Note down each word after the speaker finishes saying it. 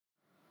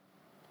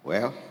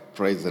Well,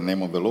 praise the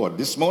name of the Lord.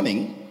 This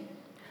morning,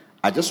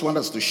 I just want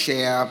us to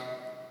share,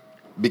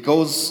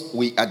 because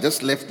we are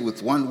just left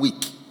with 1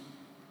 week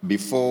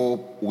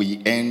before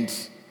we end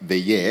the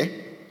year.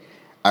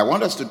 I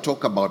want us to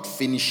talk about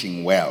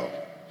finishing well.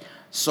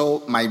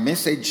 So my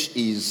message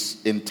is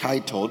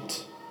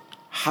entitled,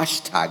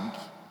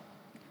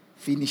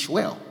 #Finish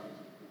Well.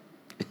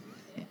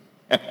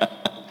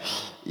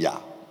 Yeah.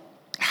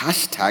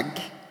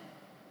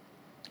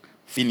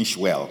 #Finish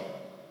Well.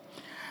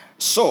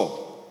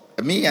 So,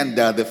 me and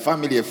the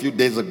family a few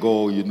days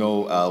ago,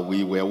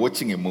 we were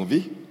watching a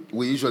movie.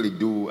 We usually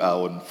do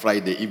on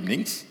Friday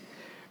evenings.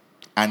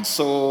 And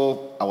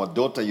so our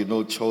daughter,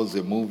 chose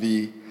a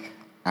movie,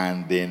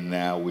 and then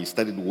we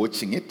started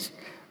watching it.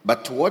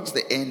 But towards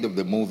the end of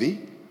the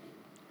movie,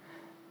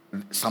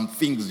 some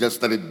things just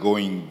started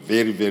going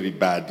very, very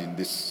bad in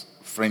this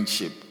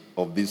friendship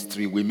of these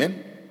three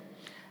women.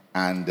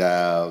 And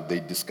they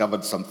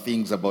discovered some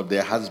things about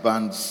their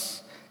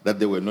husbands that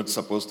they were not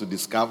supposed to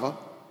discover.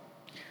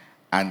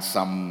 And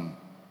some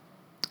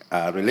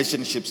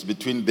relationships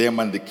between them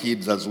and the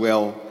kids as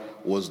well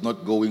was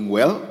not going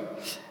well.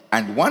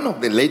 And one of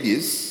the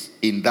ladies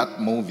in that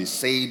movie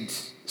said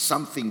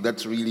something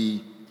that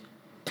really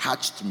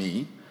touched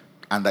me,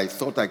 and I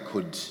thought I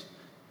could,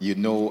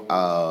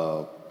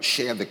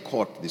 share the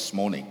quote this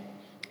morning.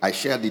 I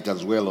shared it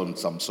as well on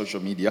some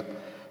social media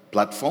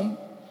platform.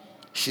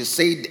 She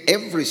said,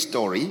 every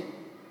story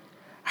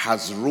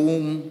has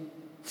room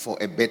for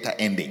a better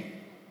ending.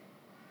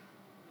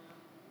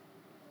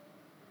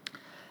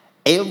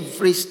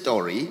 Every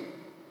story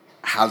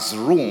has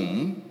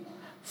room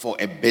for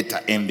a better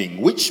ending,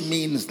 which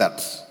means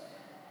that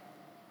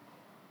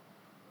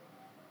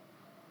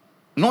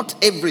not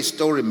every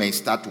story may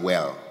start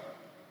well.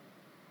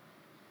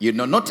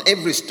 Not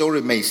every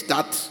story may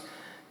start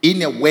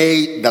in a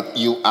way that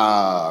you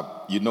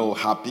are,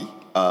 happy.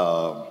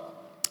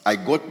 I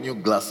got new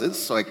glasses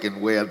so I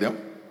can wear them.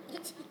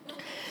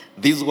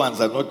 These ones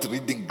are not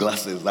reading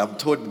glasses. I'm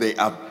told they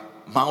are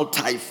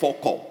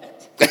multifocal.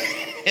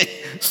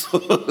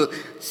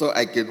 So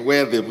I can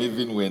wear them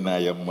even when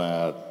I am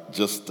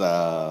just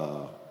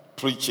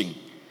preaching.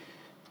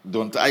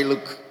 Don't I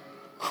look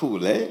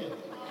cool, eh?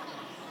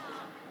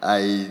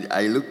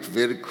 I look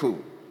very cool.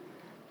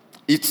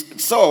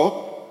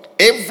 So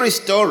every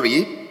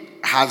story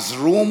has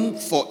room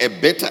for a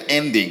better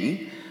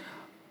ending,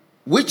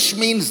 which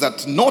means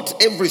that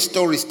not every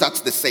story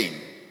starts the same.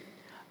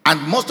 And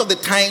most of the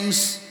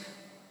times,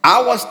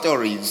 our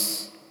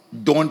stories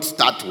don't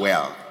start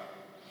well.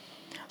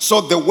 So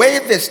the way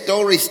the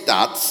story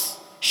starts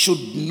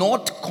should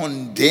not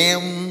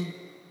condemn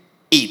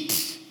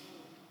it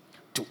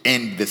to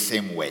end the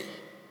same way.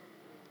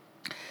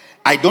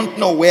 I don't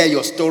know where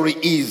your story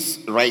is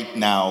right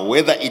now,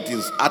 whether it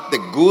is at the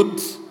good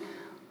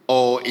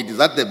or it is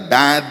at the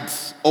bad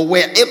or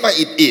wherever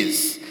it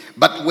is.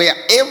 But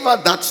wherever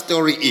that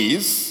story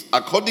is,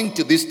 according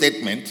to this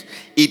statement,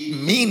 it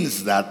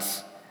means that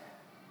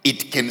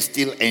it can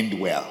still end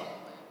well.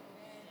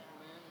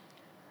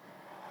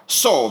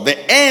 So the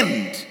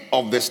end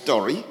of the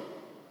story,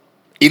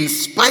 in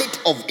spite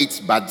of its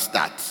bad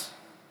start,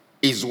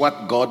 is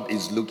what God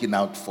is looking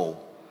out for.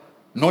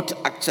 Not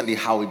actually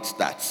how it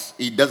starts.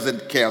 He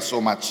doesn't care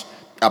so much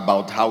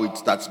about how it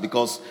starts,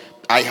 because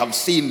I have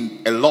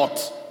seen a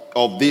lot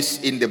of this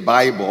in the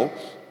Bible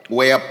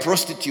where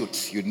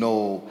prostitutes,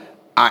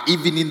 are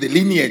even in the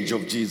lineage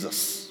of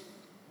Jesus.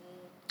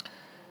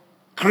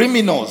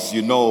 Criminals,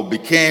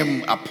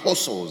 became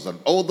apostles and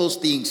all those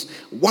things.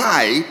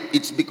 Why?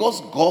 It's because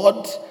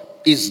God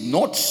is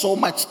not so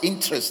much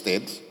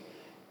interested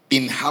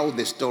in how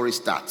the story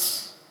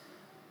starts.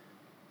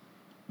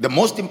 The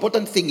most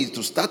important thing is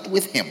to start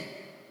with Him.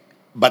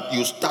 But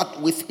you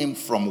start with Him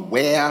from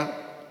where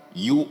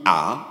you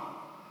are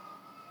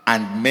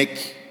and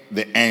make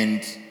the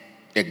end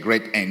a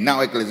great end. Now,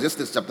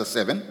 Ecclesiastes chapter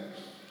 7,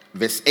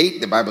 verse 8,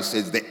 the Bible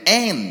says, the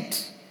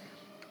end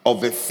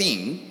of a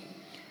thing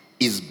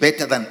is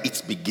better than its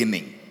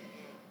beginning.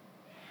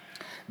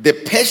 The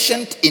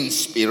patient in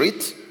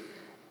spirit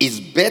is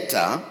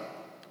better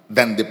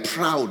than the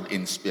proud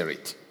in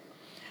spirit.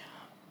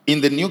 In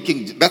the New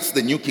King, that's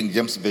the New King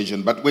James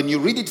Version, but when you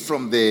read it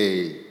from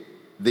the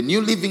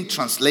New Living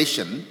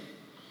Translation,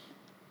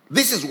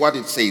 this is what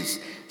it says: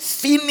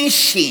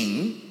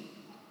 finishing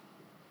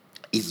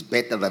is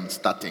better than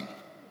starting.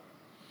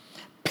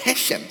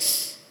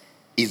 Patience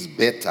is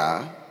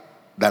better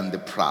than the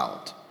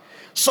proud.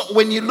 So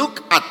when you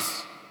look at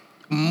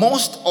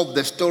most of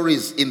the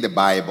stories in the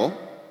Bible,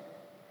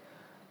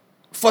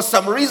 for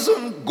some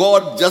reason,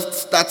 God just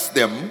starts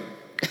them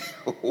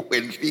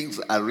when things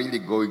are really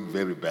going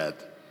very bad.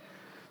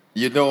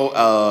 There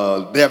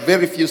are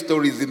very few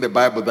stories in the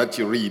Bible that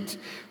you read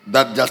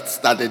that just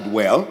started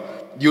well.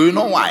 You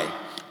know why?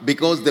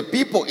 Because the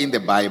people in the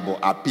Bible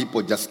are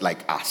people just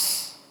like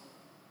us.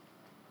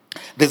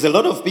 There's a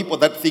lot of people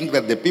that think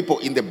that the people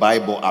in the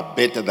Bible are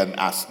better than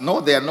us.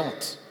 No, they are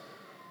not.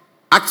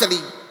 Actually,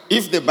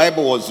 if the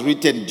Bible was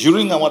written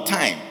during our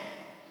time,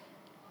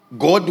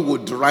 God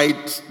would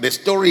write the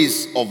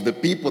stories of the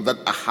people that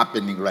are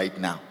happening right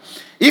now.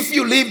 If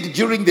you lived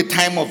during the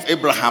time of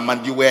Abraham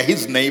and you were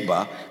his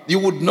neighbor, you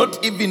would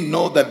not even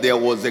know that there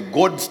was a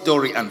God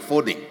story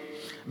unfolding,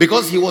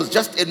 because he was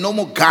just a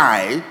normal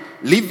guy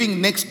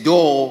living next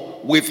door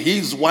with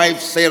his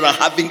wife Sarah,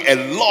 having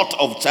a lot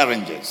of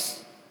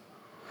challenges.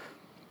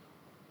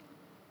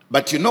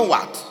 But you know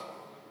what?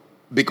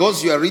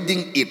 Because you are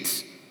reading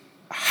it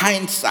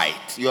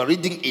hindsight, you are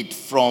reading it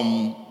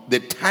from the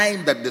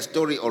time that the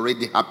story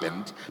already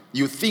happened,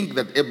 you think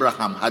that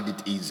Abraham had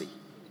it easy.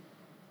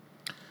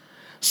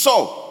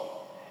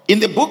 So, in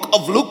the book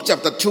of Luke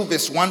chapter 2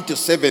 verse 1 to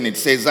 7, it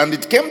says, "And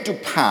it came to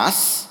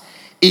pass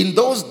in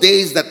those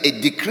days that a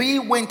decree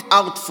went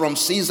out from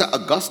Caesar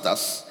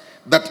Augustus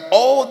that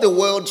all the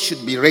world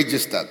should be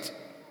registered.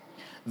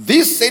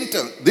 This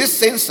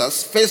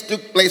census first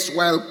took place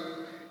while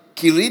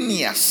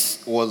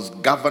Quirinius was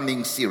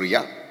governing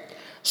Syria.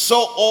 So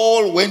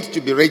all went to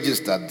be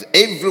registered,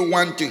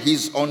 everyone to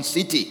his own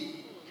city.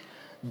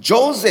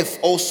 Joseph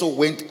also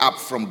went up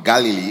from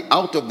Galilee,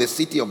 out of the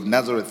city of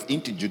Nazareth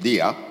into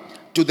Judea,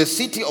 to the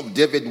city of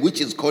David,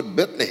 which is called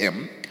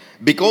Bethlehem,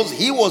 because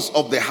he was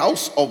of the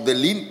house of the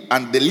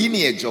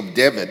lineage of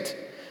David,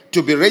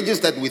 to be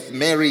registered with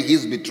Mary,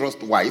 his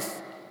betrothed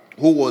wife,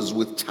 who was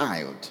with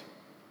child.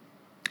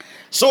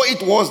 So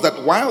it was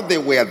that while they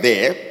were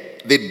there,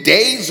 the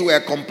days were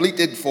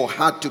completed for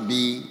her to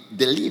be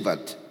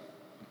delivered.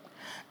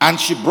 And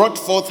she brought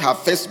forth her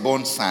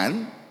firstborn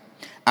son,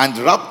 and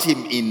wrapped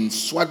him in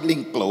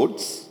swaddling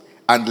clothes,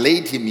 and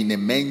laid him in a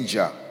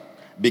manger,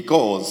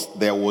 because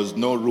there was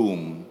no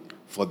room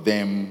for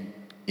them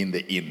in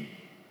the inn."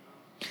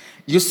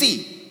 You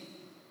see,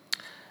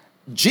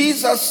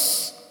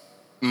 Jesus'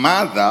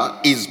 mother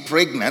is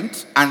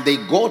pregnant, and they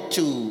go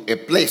to a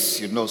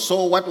place,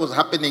 So what was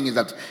happening is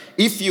that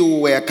if you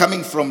were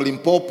coming from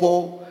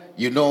Limpopo,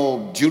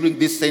 during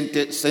this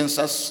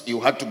census, you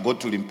had to go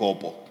to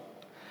Limpopo.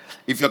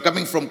 If you're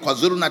coming from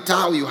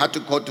KwaZulu-Natal, you had to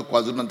go to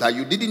KwaZulu-Natal.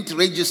 You didn't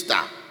register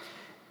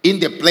in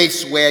the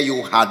place where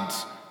you had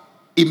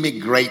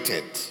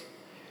immigrated.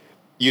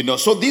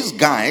 So these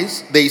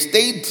guys, they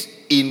stayed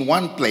in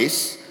one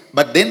place,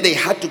 but then they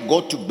had to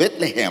go to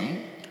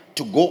Bethlehem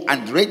to go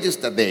and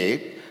register there.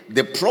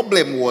 The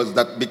problem was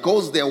that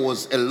because there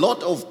was a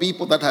lot of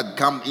people that had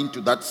come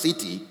into that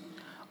city,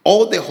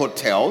 all the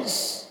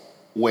hotels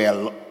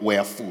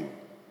were full.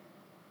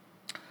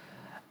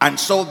 And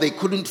so they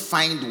couldn't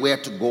find where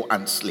to go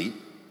and sleep.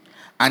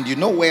 And you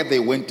know where they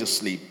went to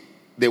sleep?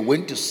 They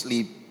went to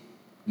sleep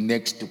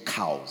next to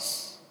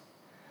cows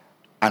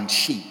and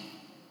sheep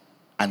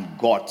and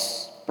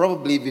goats,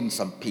 probably even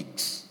some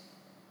pigs.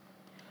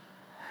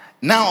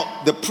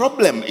 Now, the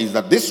problem is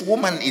that this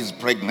woman is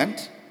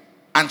pregnant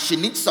and she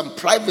needs some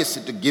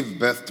privacy to give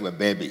birth to a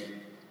baby.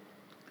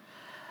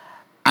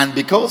 And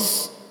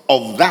because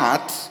of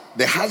that,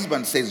 the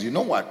husband says, "You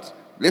know what?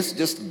 Let's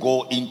just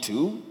go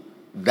into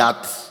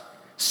that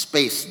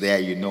space there,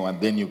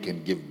 and then you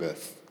can give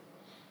birth."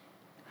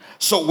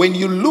 So when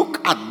you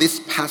look at this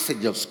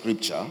passage of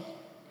scripture,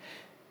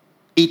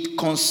 it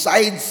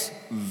coincides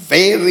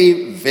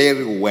very,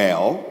 very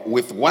well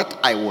with what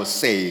I was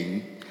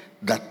saying,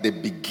 that the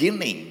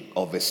beginning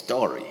of a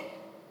story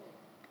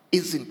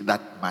isn't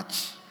that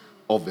much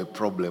of a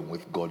problem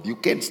with God. You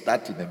can't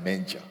start in a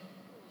manger.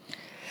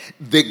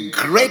 The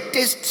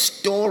greatest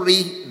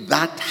story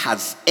that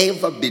has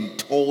ever been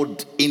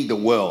told in the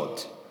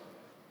world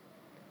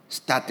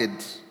started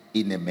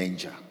in a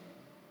manger.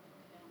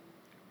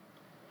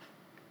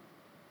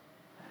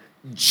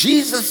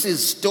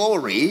 Jesus'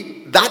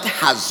 story that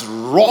has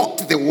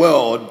rocked the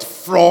world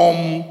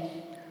from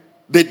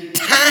the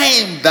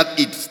time that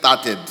it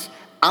started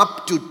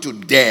up to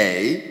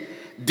today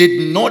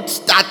did not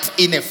start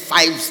in a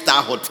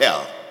 5-star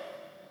hotel.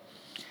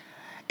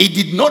 It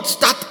did not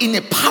start in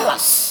a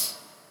palace.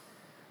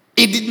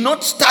 It did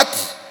not start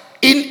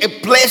in a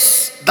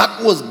place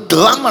that was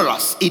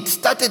glamorous. It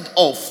started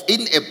off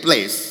in a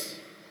place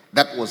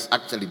that was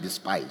actually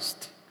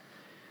despised.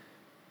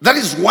 That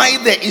is why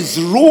there is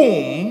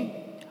room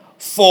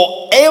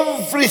for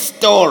every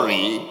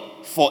story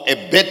for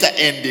a better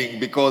ending,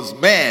 because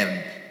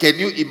man, can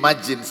you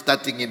imagine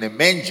starting in a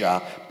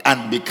manger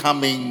and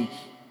becoming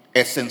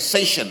a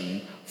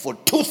sensation for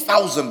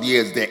 2,000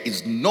 years? There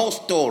is no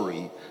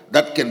story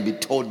that can be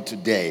told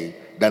today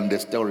than the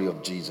story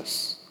of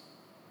Jesus.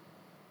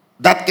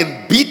 That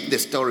can beat the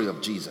story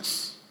of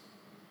Jesus.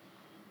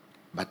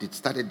 But it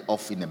started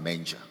off in a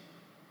manger.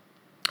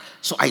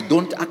 So I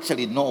don't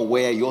actually know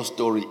where your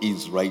story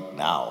is right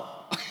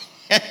now.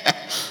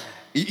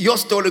 Your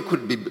story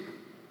could be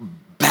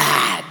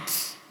bad.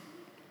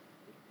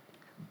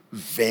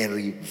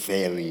 Very,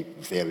 very,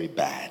 very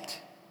bad.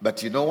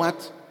 But you know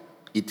what?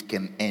 It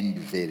can end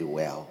very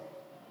well.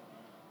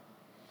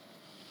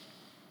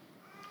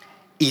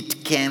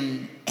 It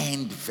can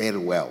end very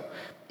well.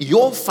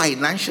 Your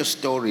financial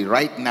story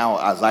right now,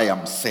 as I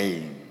am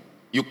saying,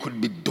 you could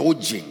be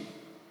dodging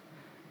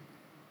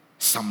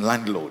some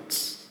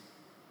landlords.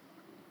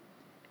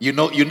 When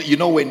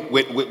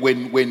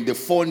the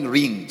phone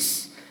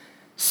rings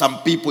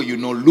Some people,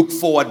 look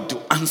forward to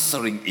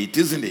answering it,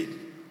 isn't it?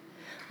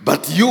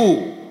 But you,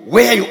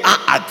 where you are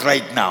at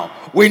right now,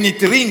 when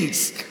it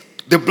rings,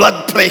 the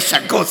blood pressure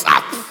goes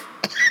up.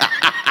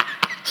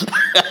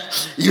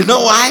 You know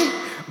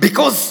why?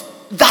 Because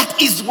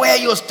that is where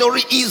your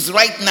story is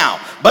right now.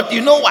 But you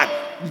know what?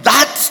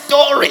 That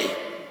story,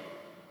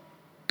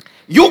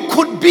 you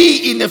could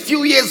be in a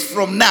few years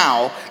from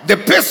now the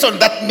person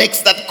that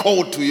makes that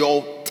call to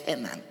your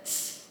tenants.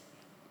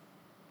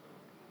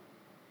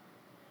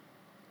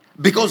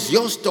 Because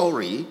your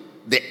story,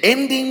 the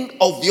ending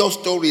of your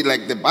story,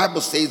 like the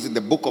Bible says in the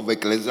book of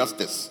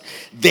Ecclesiastes,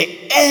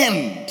 the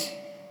end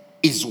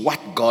is what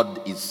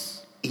God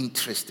is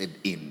interested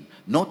in,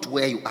 not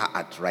where you are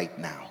at right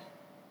now.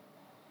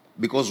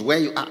 Because where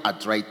you are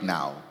at right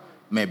now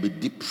may be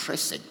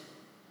depressing.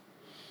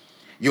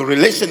 Your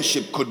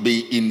relationship could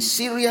be in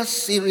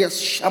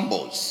serious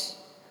shambles.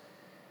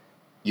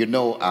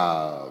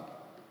 How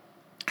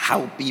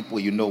people,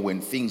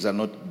 when things are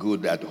not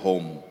good at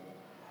home.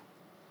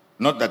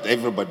 Not that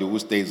everybody who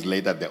stays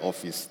late at the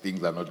office,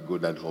 things are not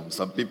good at home.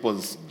 Some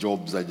people's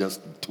jobs are just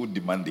too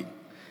demanding.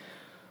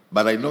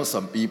 But I know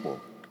some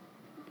people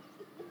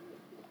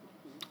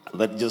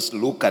that just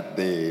look at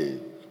the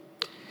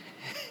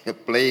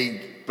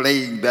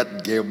playing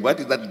that game.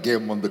 What is that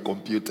game on the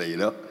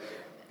computer,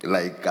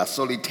 Like a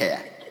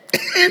solitaire.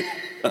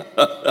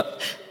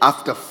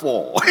 After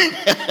 4.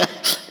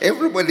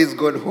 Everybody's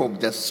gone home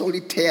just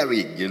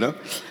solitairing,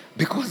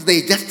 Because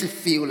they just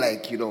feel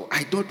like,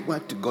 I don't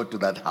want to go to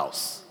that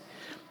house.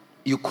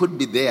 You could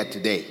be there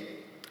today.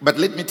 But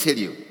let me tell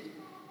you,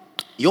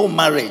 your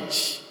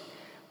marriage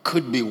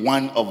could be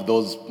one of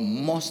those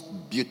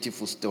most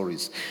beautiful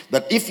stories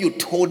that if you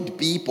told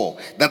people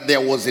that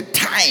there was a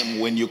time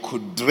when you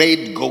could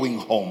dread going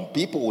home,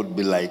 people would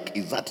be like,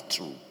 is that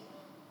true?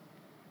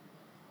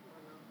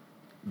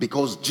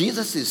 Because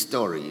Jesus'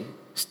 story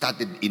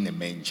started in a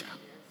manger.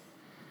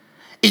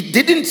 It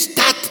didn't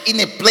start in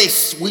a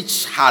place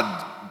which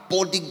had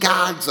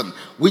bodyguards and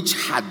which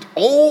had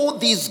all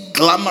these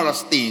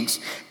glamorous things.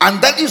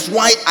 And that is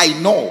why I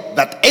know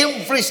that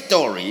every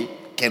story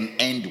can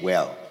end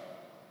well.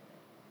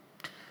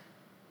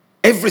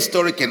 Every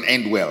story can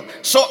end well.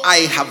 So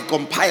I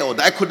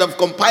could have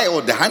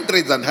compiled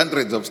hundreds and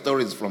hundreds of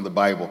stories from the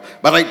Bible.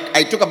 But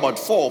I took about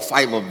 4 or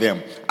 5 of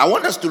them. I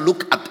want us to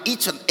look at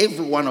each and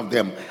every one of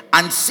them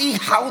and see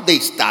how they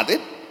started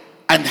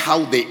and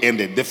how they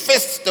ended. The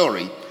first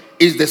story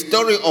is the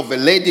story of a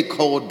lady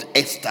called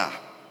Esther.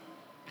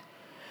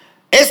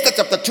 Esther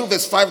chapter 2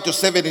 verse 5 to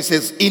 7, it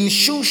says, in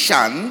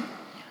Shushan,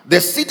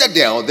 the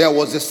citadel, there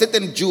was a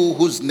certain Jew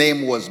whose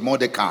name was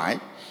Mordecai,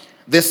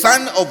 the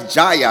son of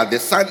Jair, the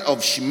son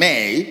of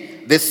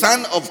Shimei, the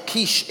son of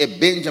Kish, a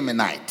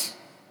Benjaminite.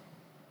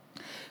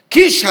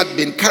 Kish had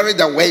been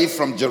carried away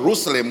from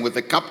Jerusalem with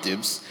the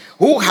captives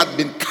who had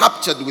been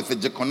captured with the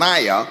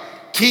Jeconiah,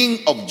 king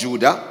of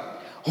Judah,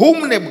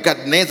 whom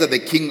Nebuchadnezzar, the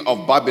king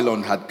of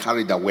Babylon, had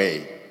carried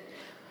away.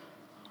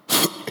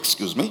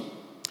 Excuse me.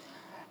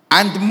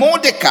 And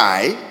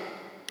Mordecai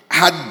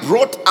had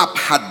brought up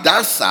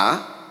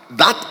Hadassah,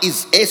 that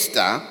is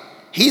Esther,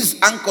 his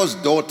uncle's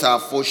daughter,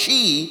 for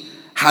she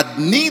had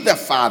neither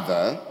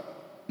father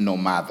nor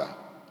mother.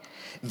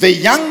 The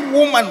young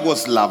woman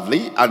was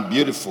lovely and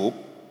beautiful.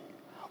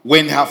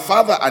 When her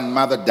father and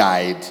mother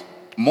died,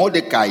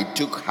 Mordecai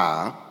took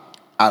her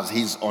as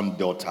his own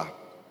daughter.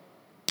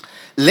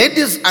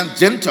 Ladies and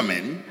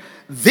gentlemen,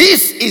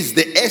 this is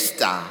the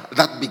Esther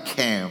that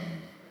became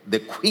the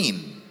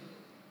queen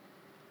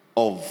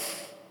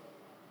of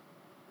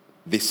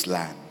this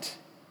land.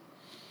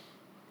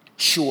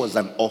 She was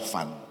an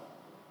orphan.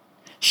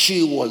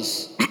 She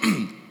was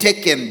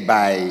taken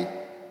by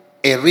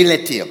a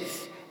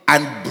relative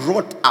and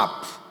brought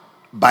up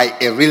by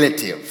a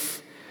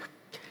relative.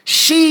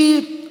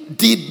 She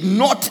did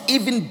not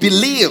even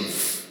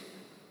believe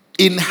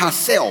in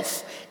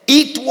herself.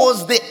 It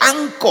was the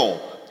uncle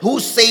who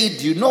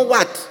said, you know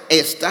what,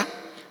 Esther,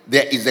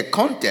 there is a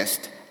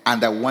contest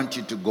and I want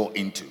you to go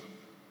into.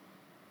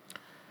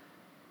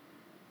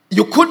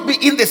 You could be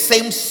in the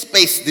same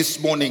space this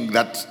morning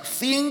that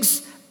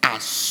things are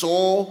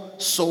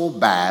so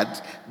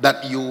bad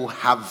that you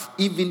have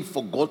even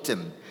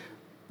forgotten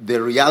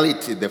the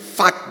reality, the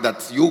fact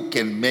that you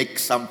can make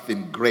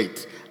something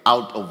great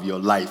out of your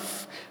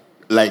life.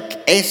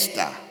 Like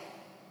Esther,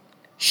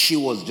 she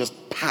was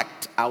just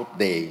packed out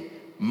there,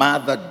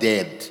 mother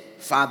dead,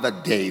 father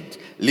dead,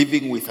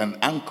 living with an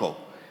uncle.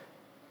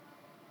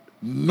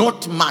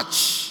 Not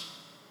much.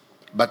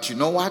 But you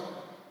know what?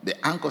 The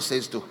uncle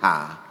says to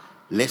her,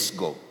 let's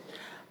go.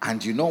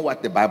 And you know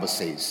what the Bible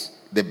says?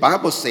 The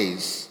Bible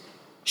says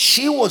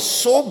she was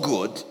so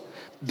good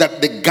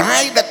that the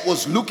guy that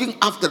was looking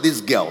after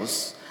these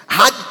girls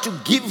had to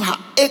give her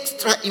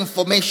extra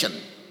information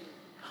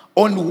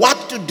on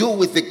what to do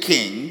with the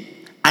king,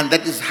 and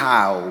that is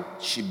how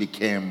she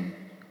became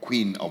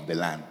queen of the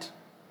land.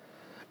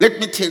 Let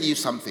me tell you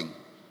something.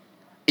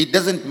 It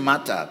doesn't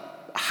matter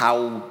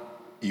how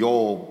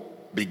your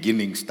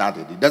beginning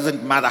started. It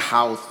doesn't matter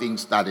how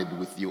things started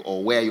with you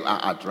or where you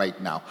are at right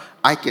now.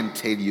 I can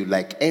tell you,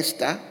 like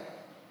Esther,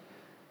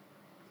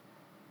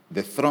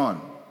 the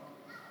throne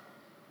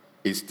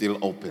is still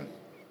open.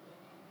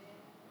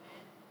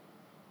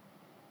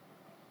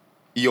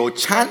 Your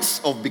chance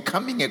of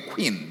becoming a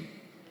queen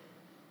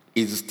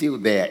is still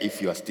there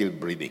if you are still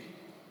breathing.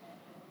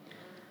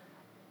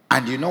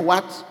 And you know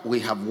what?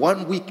 We have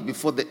 1 week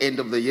before the end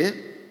of the year.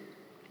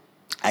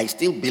 I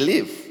still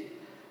believe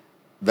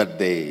that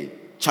the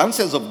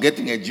chances of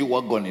getting a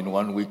G-Wagon in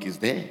 1 week is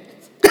there.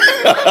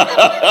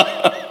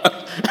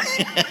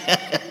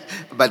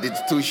 But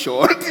it's too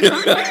short.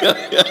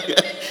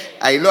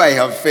 I know I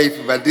have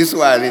faith, but this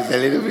one is a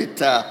little bit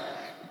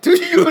too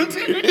short.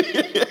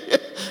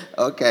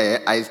 Okay,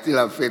 I still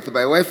have faith.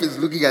 My wife is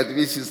looking at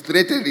me. She's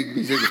threatening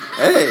me. She says,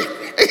 hey.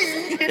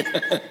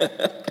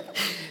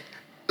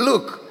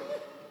 Look,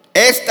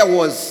 Esther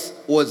was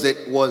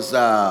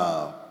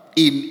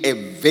in a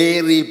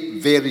very,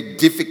 very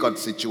difficult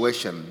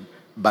situation.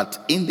 But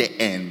in the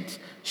end,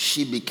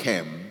 she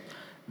became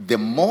the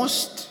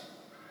most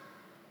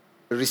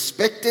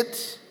respected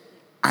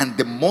and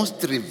the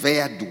most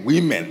revered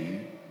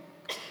women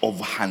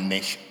of her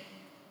nation.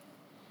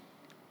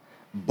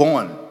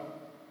 Born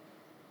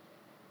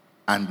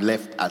and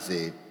left as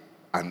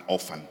an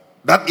orphan.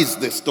 That is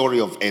the story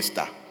of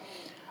Esther.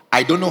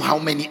 I don't know how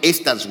many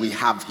Esthers we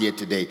have here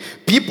today.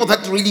 People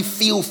that really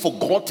feel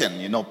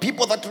forgotten,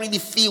 people that really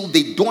feel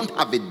they don't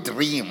have a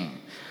dream.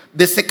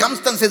 The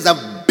circumstances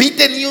have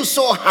beaten you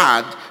so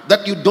hard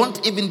that you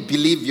don't even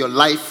believe your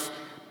life.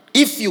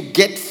 If you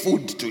get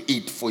food to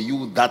eat, for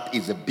you, that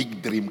is a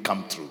big dream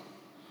come true.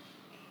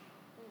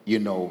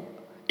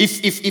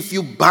 If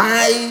you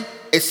buy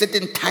a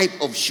certain type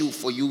of shoe,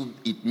 for you,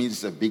 it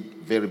means a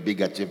very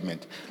big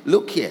achievement.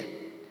 Look here.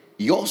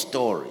 Your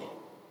story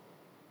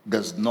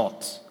does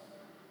not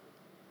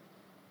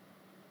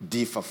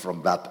differ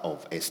from that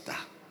of Esther.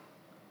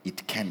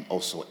 It can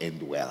also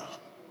end well.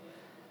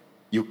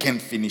 You can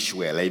finish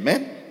well.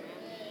 Amen?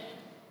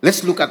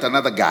 Let's look at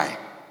another guy.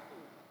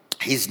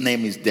 His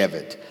name is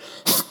David.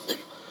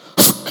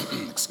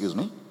 Excuse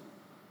me.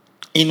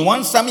 In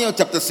 1 Samuel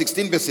chapter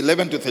 16, verse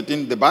 11 to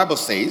 13, the Bible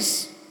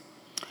says,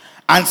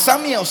 and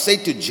Samuel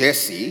said to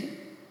Jesse,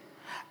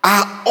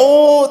 are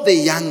all the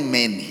young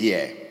men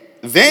here?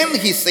 Then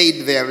he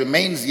said, there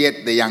remains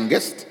yet the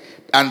youngest,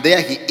 and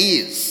there he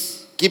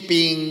is,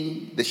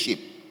 keeping the sheep.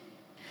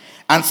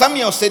 And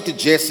Samuel said to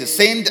Jesse,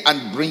 send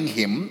and bring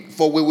him,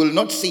 for we will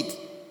not sit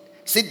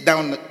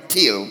down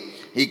till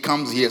he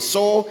comes here.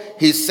 So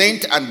he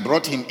sent and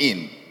brought him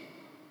in.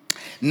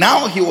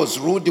 Now he was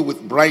ruddy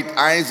with bright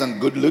eyes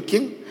and good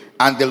looking.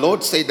 And the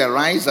Lord said,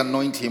 arise,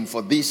 anoint him,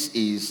 for this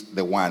is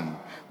the one.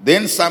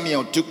 Then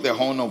Samuel took the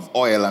horn of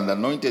oil and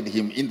anointed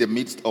him in the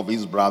midst of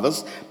his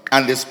brothers.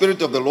 And the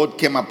Spirit of the Lord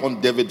came upon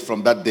David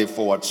from that day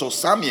forward. So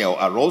Samuel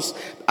arose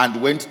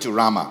and went to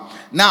Ramah.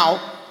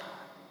 Now,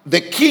 the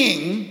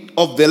king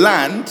of the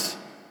land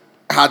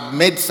had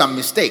made some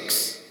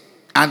mistakes.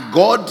 And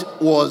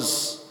God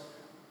was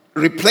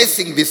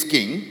replacing this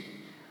king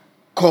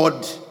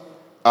called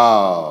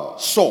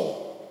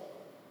Saul.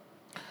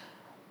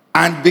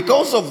 And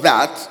because of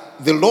that,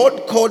 the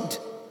Lord called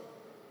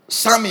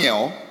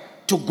Samuel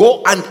to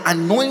go and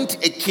anoint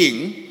a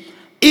king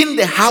in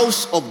the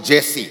house of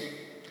Jesse.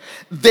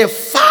 The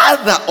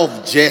father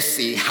of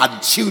Jesse had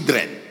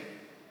children.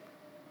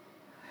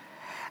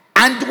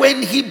 And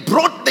when he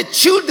brought the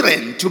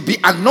children to be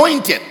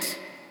anointed,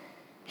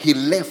 he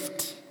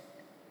left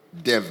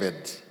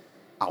David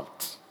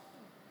out.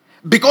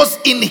 Because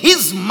in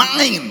his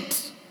mind,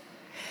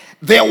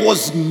 there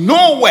was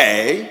no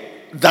way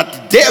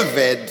that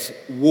David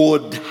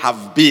would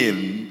have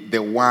been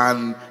the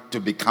one to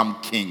become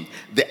king.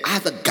 The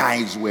other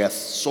guys were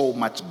so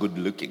much good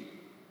looking.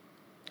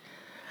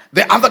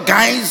 The other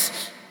guys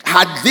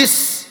had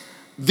this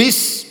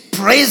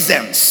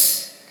presence.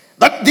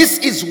 That this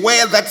is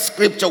where that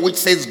scripture which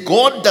says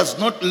God does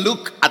not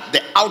look at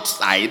the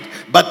outside,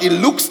 but he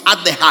looks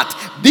at the heart.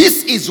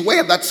 This is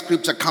where that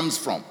scripture comes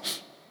from.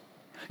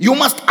 You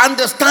must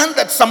understand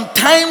that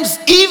sometimes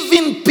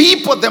even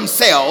people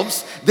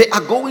themselves, they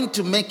are going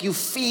to make you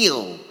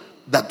feel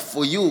that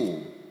for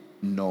you,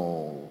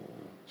 no.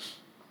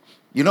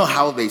 You know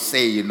how they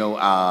say,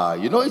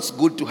 it's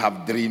good to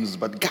have dreams,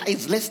 but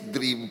guys, let's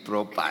dream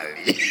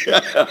properly.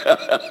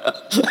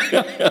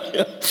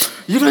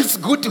 It's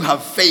good to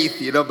have faith,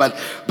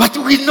 but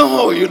we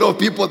know,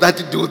 people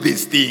that do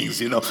these things,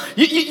 we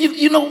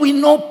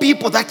know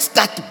people that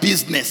start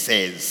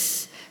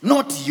businesses,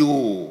 not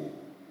you.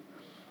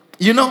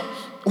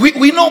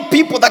 We know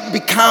people that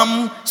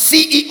become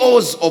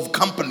CEOs of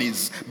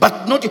companies,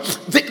 but not you.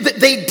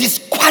 They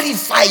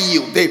disqualify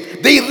you.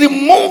 They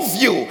remove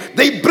you.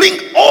 They bring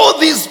all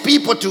these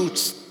people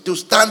to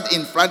stand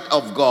in front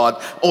of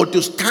God or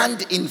to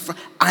stand in front,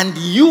 and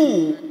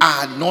you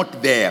are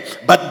not there.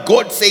 But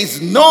God says,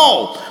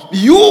 no,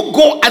 you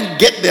go and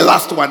get the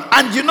last one.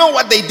 And you know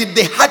what they did?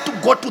 They had to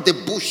go to the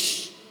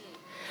bush.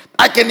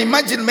 I can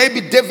imagine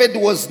maybe David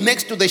was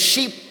next to the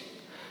sheep.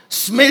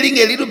 smelling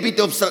a little bit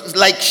of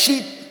like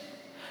sheep,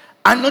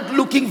 and not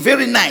looking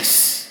very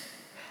nice.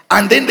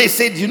 And then they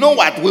said, you know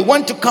what, we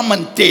want to come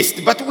and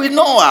taste, but we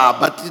know her,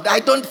 but I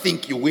don't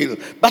think you will.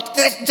 But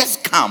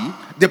just come.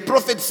 The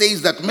prophet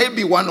says that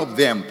maybe one of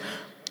them,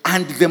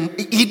 and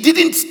he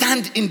didn't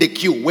stand in the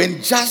queue.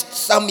 When just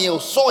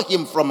Samuel saw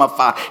him from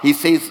afar,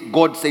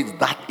 God says,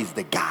 that is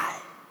the guy.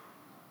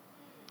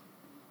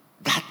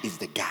 That is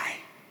the guy.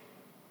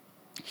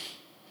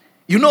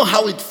 You know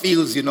how it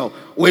feels,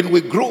 when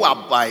we grew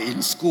up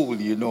in school,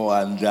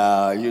 and,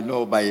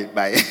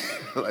 my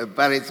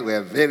parents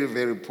were very,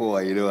 very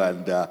poor,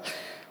 and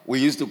we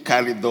used to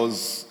carry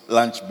those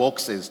lunch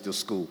boxes to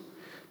school.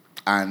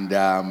 And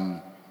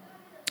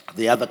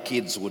the other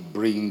kids would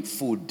bring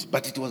food,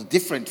 but it was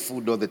different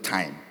food all the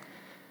time.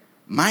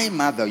 My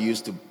mother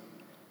used to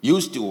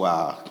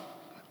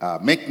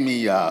make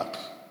me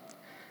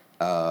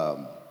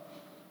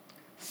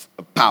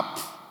pap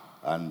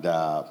and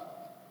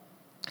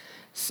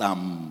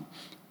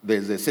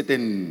there's a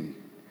certain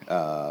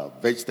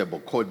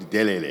vegetable called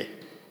delele.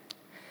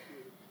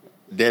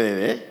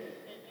 Delele,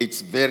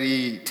 it's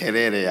very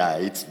terere,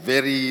 it's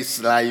very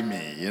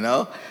slimy,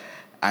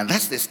 And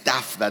that's the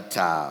stuff that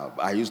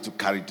I used to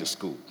carry to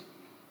school.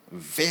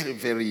 Very,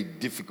 very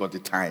difficult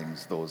at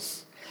times,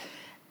 those.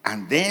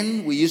 And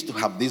then we used to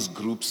have these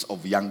groups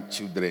of young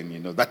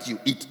children, that you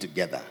eat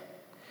together.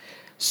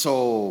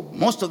 So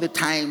most of the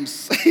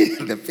times,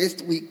 the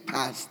first week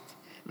passed,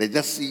 they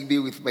just see me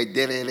with my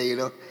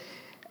delele,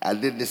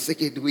 And then the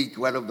second week,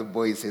 one of the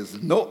boys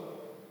says, no,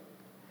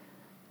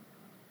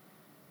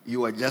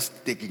 you are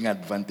just taking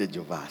advantage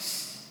of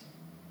us.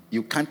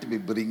 You can't be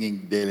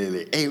bringing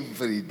delele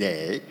every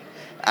day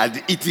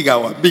and eating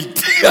our meat.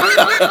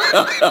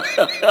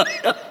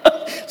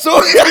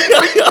 So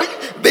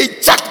they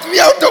chucked me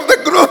out of the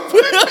group.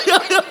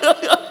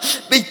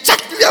 They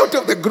chucked me out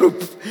of the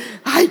group.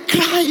 I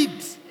cried.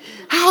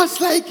 I was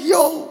like,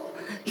 yo,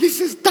 this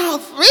is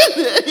tough.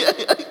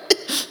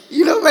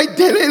 My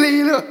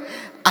delele,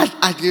 And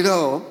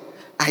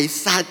I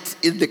sat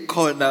in the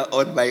corner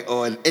on my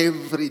own.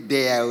 Every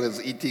day I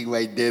was eating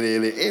my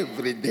delele,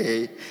 every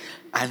day.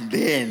 And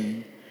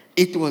then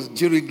it was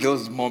during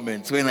those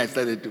moments when I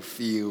started to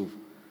feel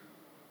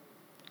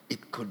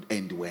it could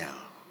end well.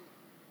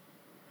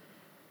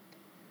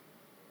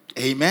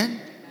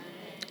 Amen?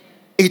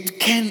 It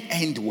can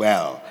end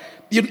well.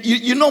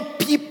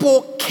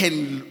 People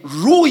can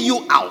rule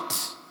you out.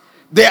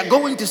 They are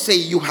going to say,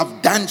 you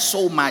have done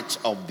so much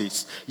of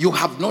this. You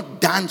have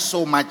not done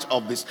so much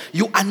of this.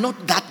 You are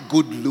not that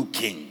good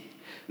looking.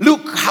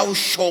 Look how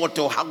short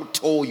or how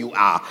tall you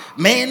are.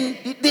 Man,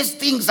 these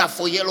things are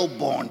for yellow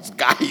bones,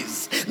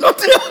 guys.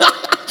 Not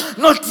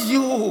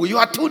you. You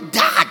are too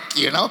dark,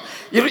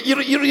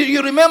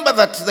 You remember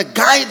that the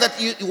guy that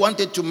you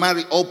wanted to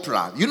marry,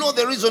 Oprah.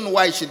 The reason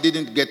why she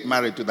didn't get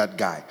married to that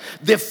guy?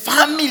 The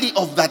family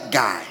of that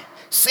guy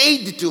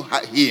said to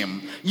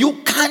him,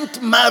 you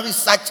can't marry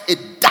such a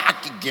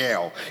dark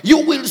girl.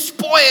 You will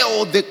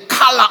spoil the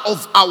color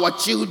of our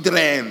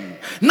children.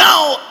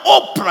 Now,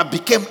 Oprah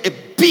became a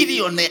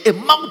billionaire, a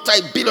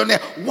multi-billionaire,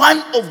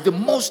 one of the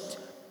most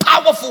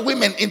powerful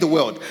women in the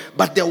world.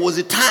 But there was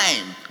a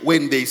time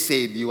when they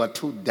said, you are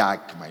too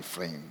dark, my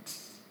friend.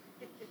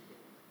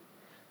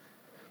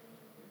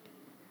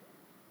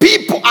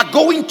 People are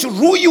going to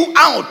rule you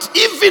out.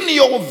 Even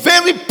your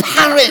very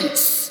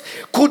parents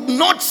could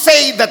not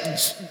say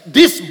that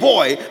this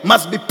boy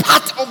must be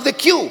part of the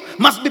queue,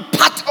 must be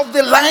part of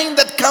the line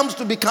that comes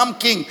to become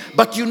king.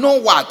 But you know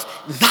what?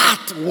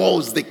 That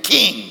was the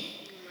king.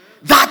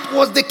 That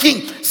was the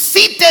king.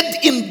 Seated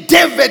in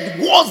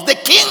David was the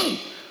king.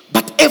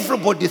 But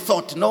everybody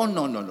thought, no,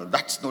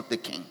 that's not the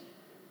king.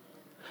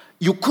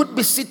 You could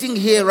be sitting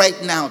here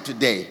right now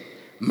today.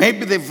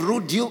 Maybe they've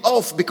ruled you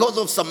off because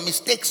of some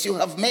mistakes you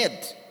have made.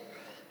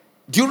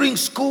 During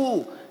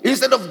school,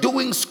 instead of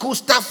doing school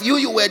stuff,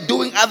 you were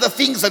doing other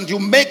things and you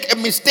make a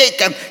mistake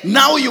and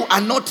now you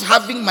are not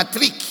having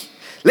matric.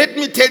 Let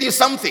me tell you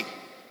something.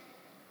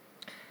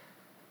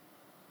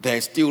 There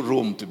is still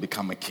room to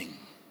become a king.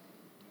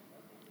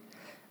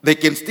 They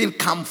can still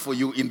come for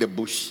you in the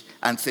bush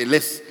and say,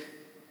 let's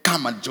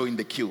come and join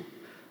the queue.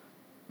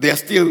 They are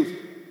still,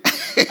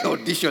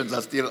 auditions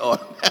are still on.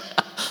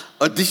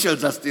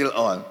 Auditions are still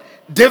on.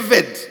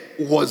 David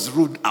was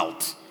ruled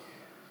out.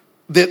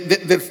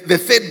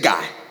 The third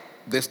guy,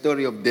 the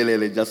story of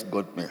Delele just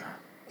got me.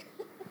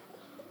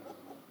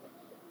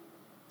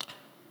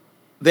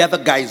 The other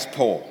guy is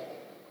Paul.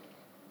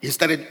 He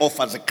started off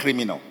as a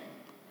criminal.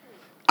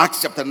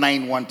 Acts chapter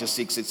 9,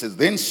 1-6, it says,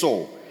 then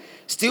Saul,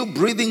 still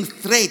breathing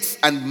threats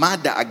and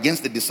murder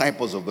against the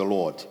disciples of the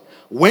Lord,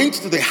 went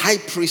to the high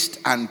priest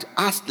and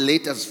asked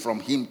letters from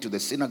him to the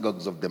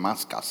synagogues of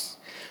Damascus,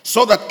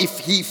 so that if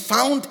he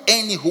found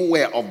any who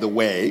were of the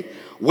way,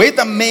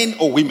 whether men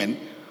or women,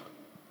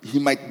 he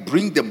might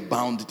bring them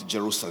bound to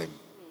Jerusalem.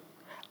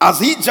 As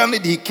he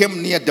journeyed, he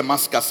came near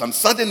Damascus, and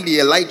suddenly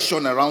a light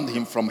shone around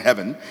him from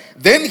heaven.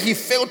 Then he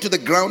fell to the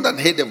ground and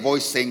heard a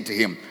voice saying to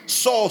him,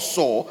 Saul,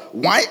 Saul,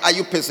 why are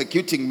you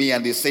persecuting me?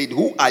 And he said,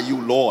 Who are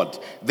you, Lord?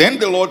 Then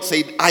the Lord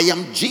said, I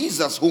am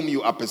Jesus whom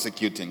you are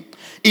persecuting.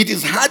 It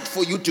is hard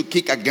for you to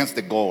kick against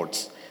the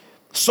goads.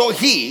 So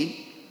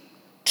he,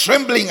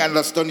 trembling and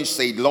astonished,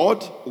 said,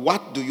 Lord,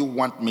 what do you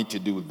want me to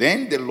do?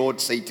 Then the Lord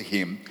said to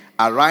him,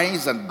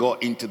 Arise and go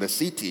into the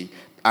city,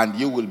 and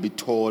you will be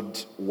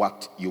told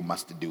what you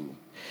must do.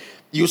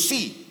 You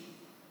see,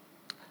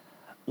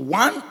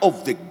 one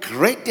of the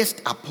greatest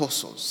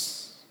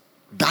apostles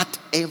that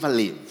ever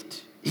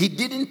lived, he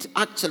didn't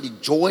actually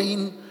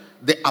join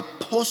the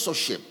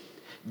apostleship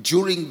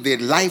during the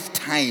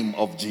lifetime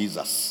of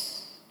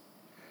Jesus.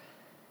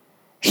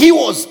 He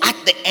was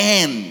at the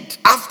end,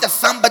 after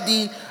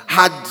somebody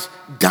had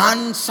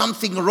done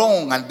something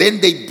wrong and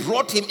then they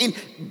brought him in.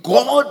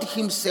 God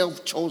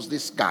himself chose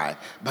this guy.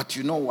 But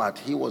you know what?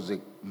 He was a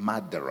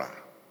murderer.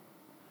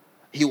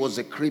 He was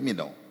a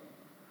criminal.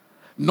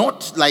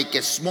 Not like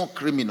a small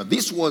criminal.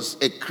 This was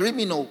a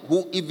criminal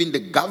who even the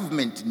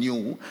government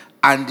knew,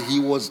 and he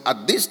was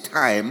at this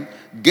time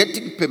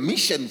getting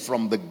permission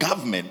from the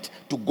government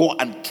to go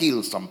and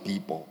kill some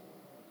people.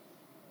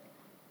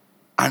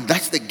 And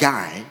that's the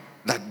guy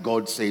that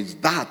God says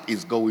that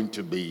is going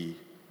to be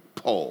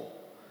Paul.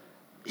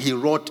 He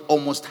wrote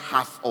almost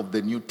half of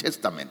the New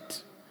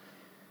Testament.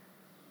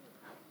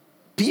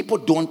 People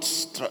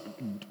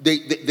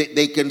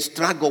they can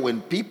struggle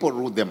when people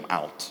rule them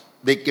out.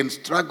 They can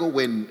struggle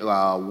when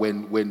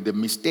the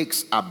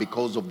mistakes are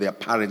because of their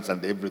parents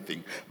and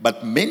everything.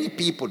 But many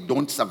people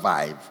don't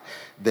survive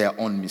their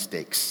own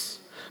mistakes.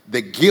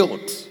 The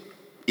guilt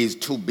is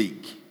too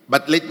big.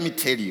 But let me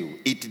tell you,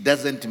 it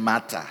doesn't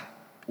matter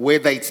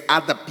whether it's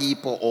other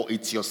people or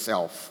it's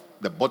yourself.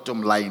 The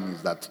bottom line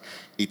is that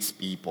it's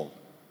people.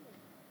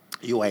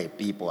 You are a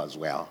people as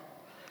well.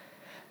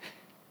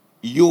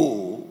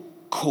 You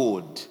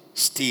could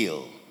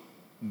still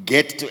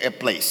get to a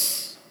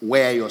place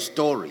where your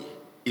story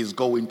is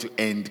going to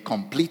end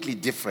completely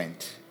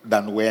different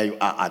than where you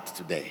are at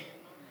today.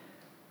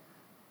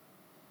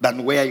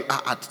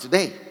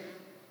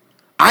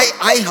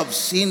 I have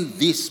seen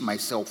this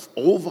myself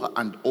over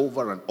and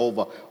over and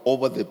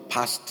over the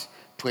past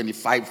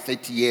 25,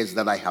 30 years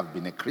that I have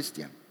been a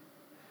Christian.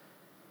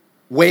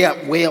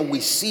 Where we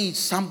see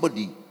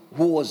somebody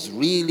who was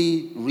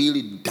really,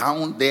 really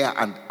down there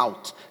and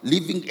out,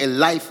 living a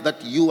life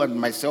that you and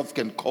myself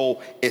can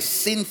call a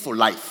sinful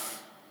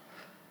life,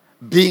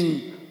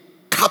 being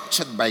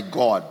captured by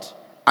God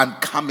and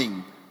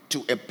coming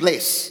to a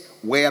place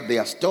where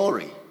their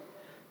story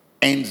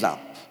ends up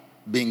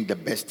being the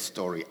best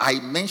story. I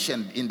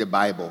mentioned in the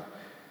Bible,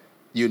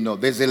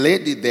 there's a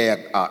lady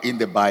there in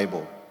the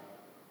Bible.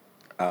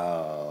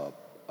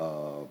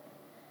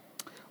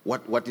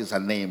 What is her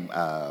name?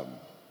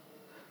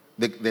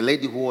 The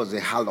lady who was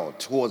a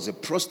harlot, who was a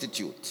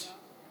prostitute.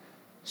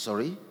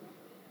 Sorry?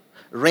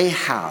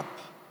 Rahab.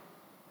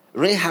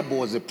 Rahab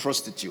was a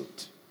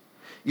prostitute.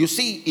 You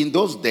see, in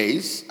those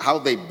days, how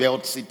they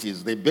built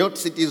cities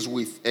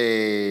with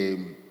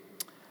a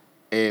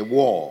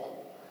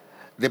wall.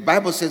 The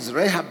Bible says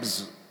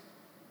Rahab's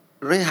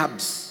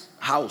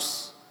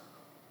house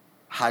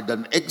had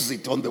an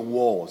exit on the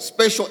wall,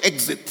 special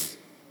exit.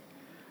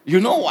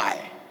 You know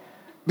why?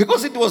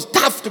 Because it was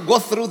tough to go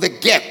through the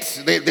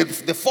gate.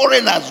 The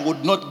foreigners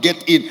would not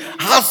get in.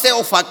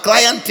 Herself, her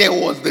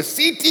clientele was the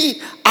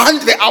city and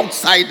the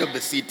outside of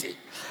the city.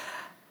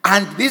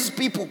 And these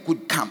people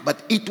could come.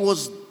 But it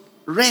was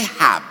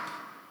Rahab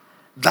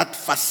that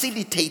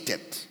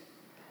facilitated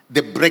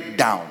the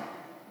breakdown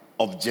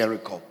of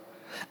Jericho.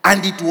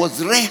 And it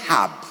was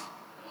Rahab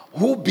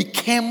who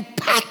became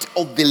part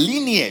of the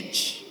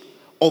lineage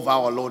of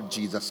our Lord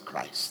Jesus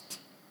Christ.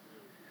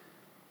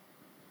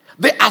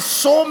 There are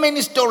so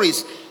many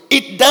stories.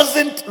 It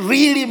doesn't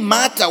really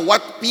matter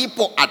what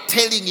people are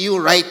telling you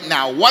right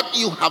now, what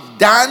you have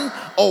done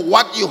or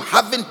what you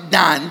haven't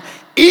done.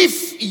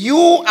 If you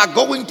are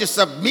going to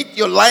submit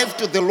your life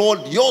to the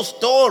Lord, your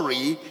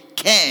story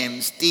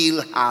can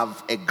still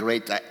have a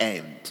greater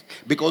end.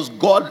 Because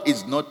God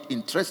is not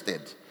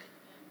interested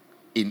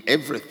in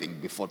everything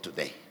before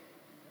today.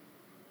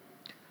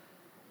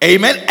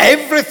 Amen.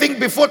 Everything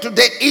before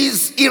today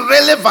is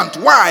irrelevant.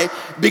 Why?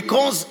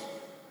 Because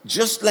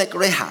just like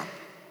Rahab,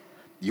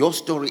 your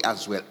story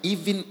as well,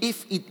 even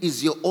if it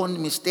is your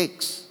own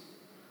mistakes.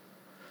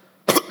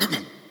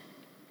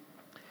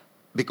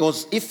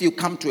 Because if you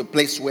come to a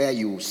place where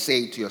you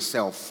say to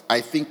yourself,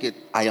 I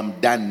am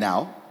done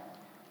now,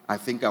 I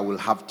think I will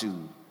have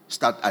to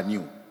start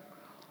anew,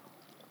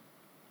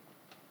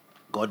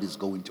 God is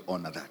going to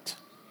honor that.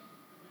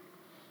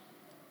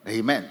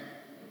 Amen.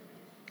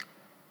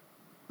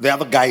 The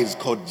other guy is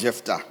called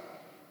Jephthah.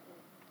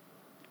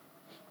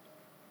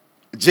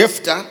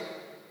 Jephthah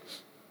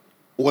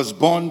was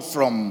born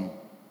from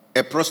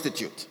a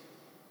prostitute.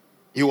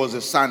 He was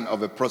a son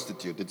of a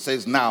prostitute. It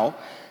says now,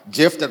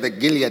 Jephthah the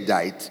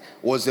Gileadite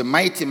was a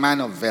mighty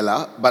man of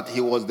valor, but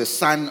he was the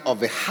son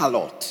of a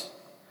harlot.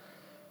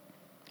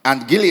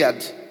 And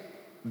Gilead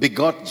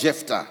begot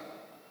Jephthah.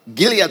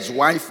 Gilead's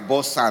wife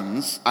bore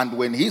sons, and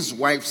when his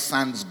wife's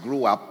sons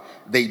grew up,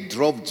 they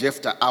drove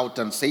Jephthah out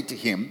and said to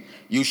him,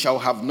 "You shall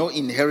have no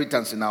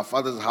inheritance in our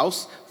father's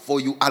house, for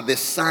you are the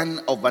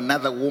son of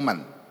another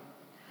woman."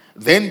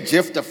 Then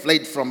Jephthah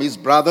fled from his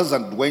brothers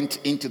and went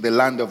into the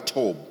land of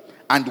Tob.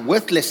 And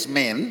worthless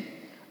men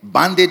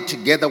banded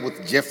together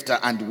with Jephthah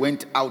and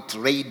went out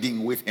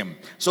raiding with him.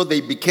 So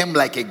they became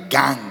like a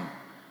gang,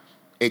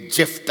 a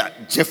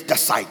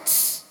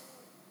Jephthahsites.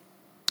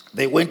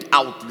 They went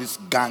out, this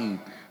gang,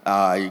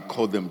 I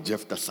call them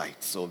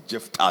Jephthahsites, or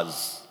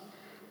Jephthahs.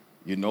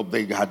 You know,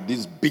 they had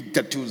these big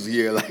tattoos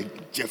here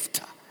like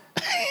Jephthah.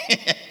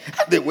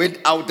 They went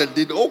out and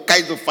did all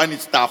kinds of funny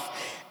stuff.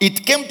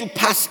 It came to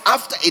pass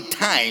after a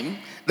time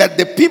that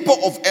the people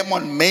of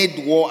Ammon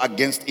made war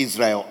against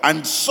Israel.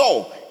 And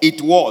so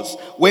it was,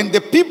 when the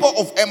people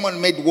of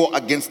Ammon made war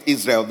against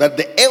Israel, that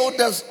the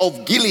elders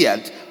of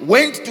Gilead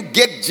went to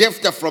get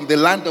Jephthah from the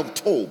land of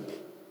Tob.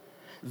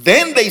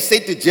 Then they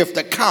said to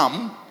Jephthah,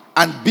 "Come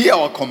and be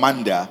our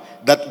commander,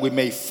 that we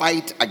may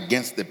fight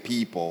against the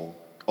people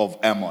of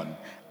Ammon."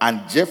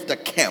 And Jephthah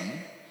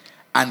came,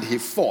 and he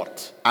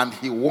fought, and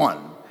he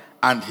won,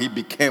 and he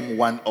became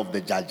one of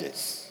the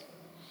judges.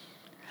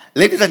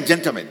 Ladies and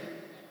gentlemen,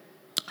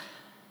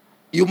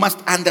 you must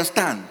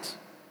understand,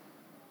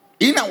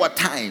 in our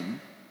time,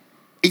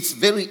 it's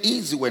very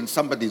easy when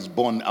somebody is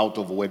born out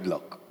of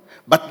wedlock.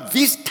 But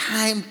this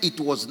time, it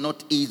was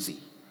not easy.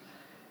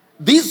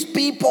 These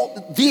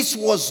people, this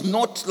was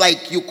not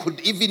like you could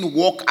even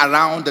walk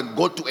around and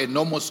go to a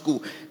normal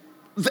school.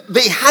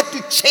 They had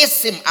to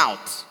chase him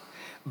out.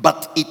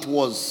 But it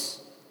was,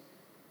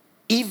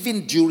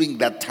 even during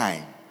that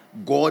time,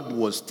 God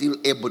was still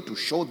able to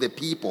show the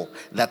people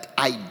that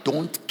I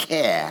don't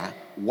care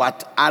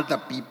what other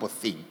people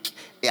think.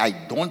 I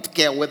don't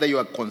care whether you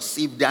are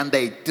conceived under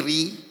a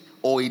tree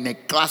or in a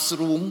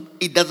classroom.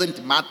 It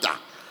doesn't matter.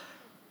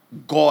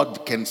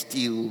 God can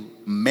still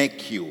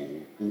make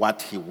you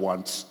what he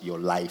wants your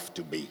life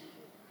to be.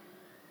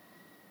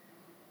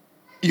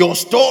 Your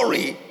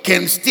story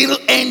can still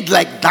end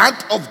like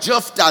that of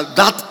Jephthah,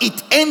 that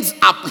it ends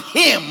up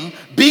him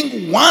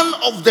being one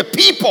of the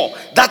people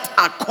that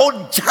are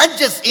called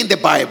judges in the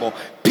Bible.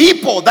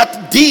 People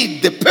that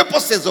did the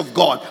purposes of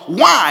God.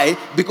 Why?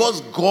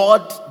 Because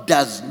God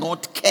does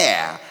not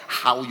care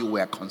how you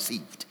were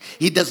conceived.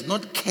 He does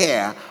not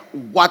care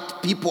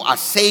what people are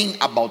saying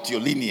about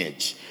your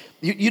lineage.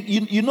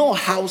 You know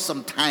how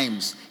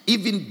sometimes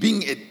even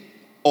being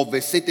of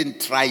a certain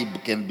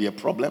tribe can be a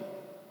problem?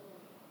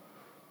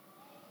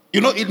 You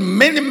know, in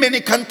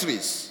many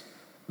countries,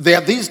 there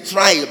are these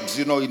tribes.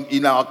 You know,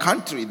 in our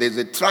country, there's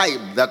a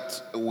tribe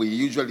that we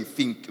usually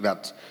think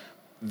that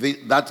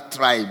that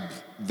tribe,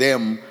 they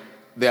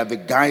are the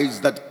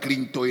guys that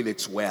clean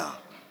toilets well.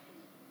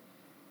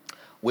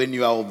 When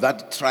you are of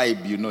that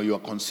tribe, you know, you are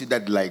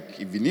considered like,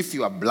 even if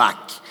you are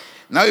black.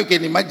 Now you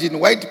can imagine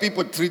white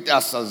people treat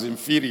us as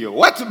inferior.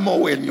 What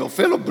more when your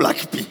fellow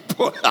black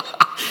people?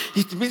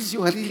 It means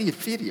you are really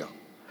inferior.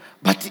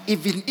 But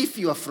even if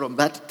you are from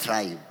that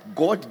tribe,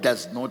 God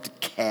does not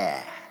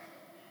care.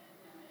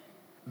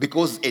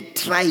 Because a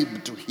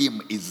tribe to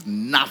him is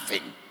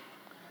nothing.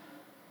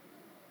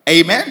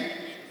 Amen?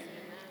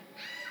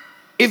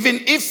 Even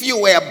if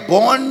you were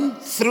born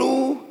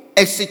through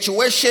a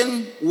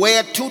situation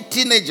where two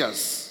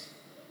teenagers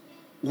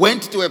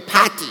went to a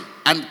party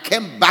and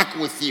came back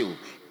with you,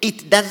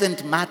 it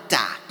doesn't matter.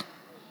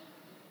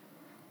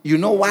 You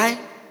know why?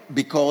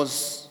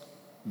 Because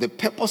the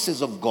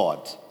purposes of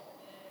God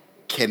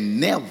can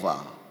never,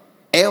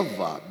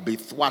 ever be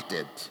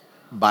thwarted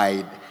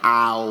by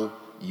how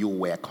you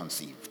were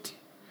conceived.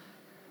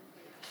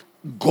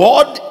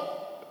 God,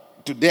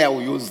 today I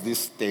will use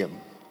this term,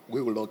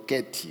 we will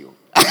locate you.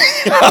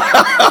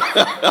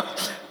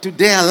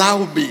 Today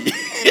allow me.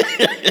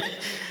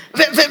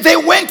 They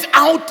went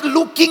out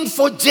looking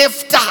for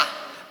Jephthah.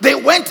 They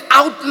went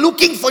out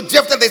looking for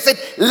Jephthah. They said,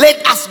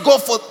 let us go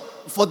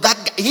for that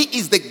guy. He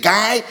is the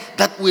guy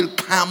that will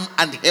come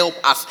and help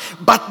us.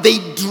 But they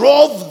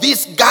drove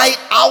this guy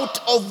out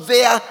of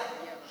their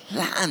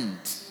land.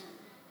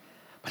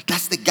 But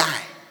that's the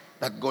guy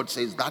that God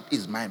says, that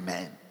is my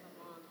man.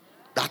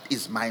 That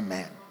is my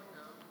man.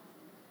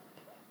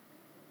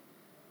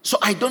 So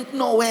I don't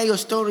know where your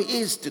story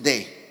is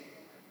today.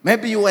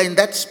 Maybe you are in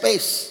that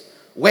space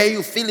where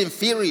you feel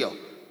inferior.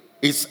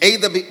 It's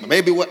either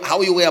maybe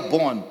how you were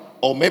born,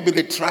 or maybe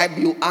the tribe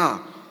you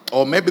are,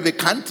 or maybe the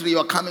country you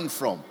are coming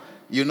from.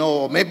 You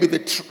know, or maybe the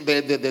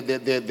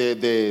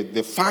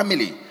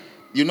family.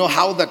 You know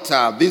how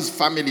that these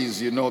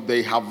families, you know,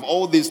 they have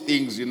all these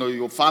things. You know,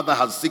 your father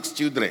has 6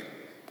 children.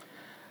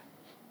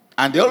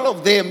 And all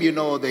of them, you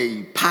know,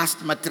 they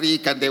passed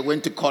matric and they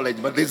went to college.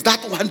 But there's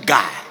that one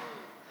guy.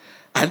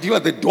 And you are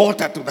the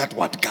daughter to that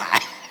one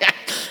guy.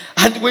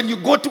 And when you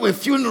go to a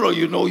funeral,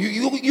 you know,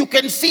 you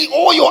can see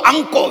all your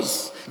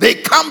uncles. They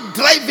come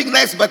driving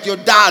nice, but your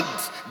dad,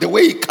 the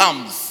way he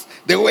comes,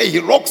 The way he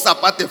rocks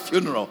up at a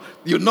funeral,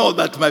 you know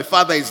that my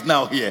father is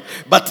now here.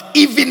 But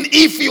even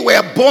if you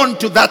were born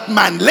to that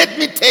man, let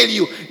me tell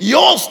you,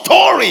 your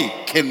story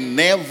can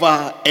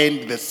never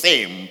end the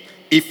same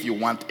if you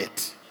want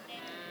it.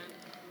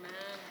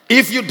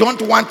 If you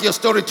don't want your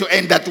story to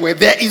end that way,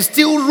 there is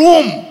still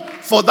room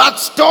for that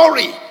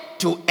story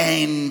to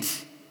end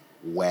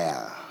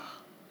well.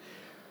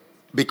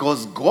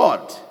 Because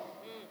God,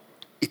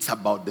 it's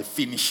about the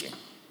finishing.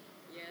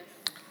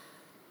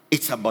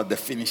 It's about the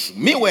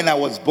finishing. Me, when I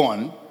was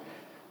born,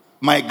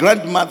 my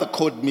grandmother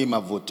called me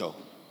Mavuto.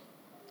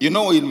 You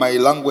know, in my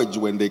language,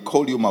 when they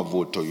call you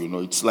Mavuto, you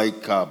know, it's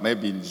like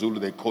maybe in Zulu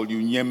they call you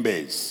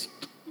Nyembes.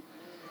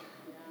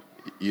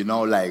 You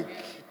know, like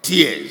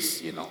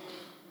tears, you know.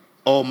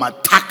 Or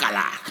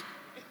Matakala.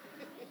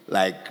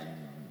 Like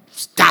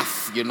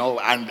stuff, you know,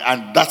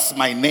 and that's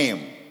my name.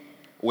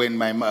 When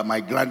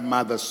my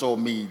grandmother saw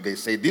me, they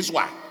say, this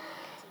one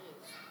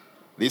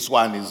is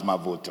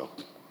Mavuto.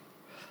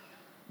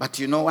 But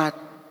you know what?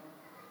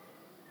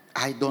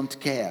 I don't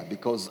care,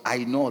 because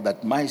I know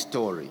that my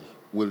story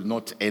will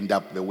not end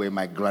up the way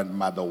my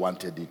grandmother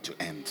wanted it to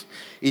end.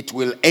 It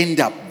will end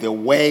up the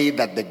way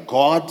that the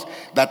God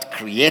that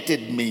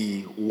created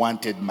me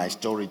wanted my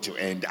story to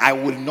end. I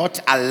will not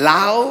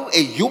allow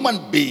a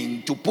human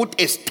being to put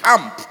a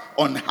stamp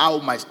on how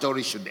my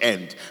story should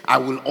end. I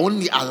will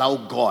only allow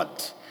God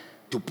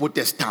to put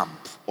a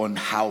stamp on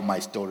how my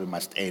story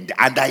must end.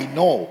 And I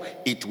know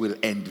it will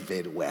end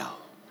very well.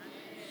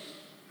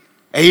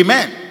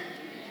 Amen.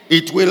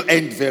 It will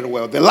end very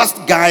well. The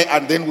last guy,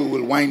 and then we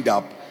will wind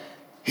up,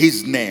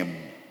 his name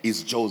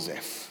is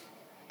Joseph.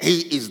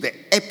 He is the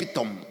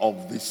epitome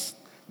of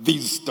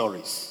these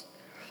stories.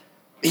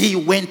 He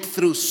went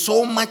through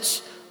so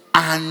much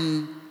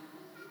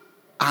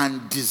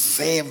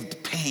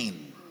undeserved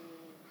pain.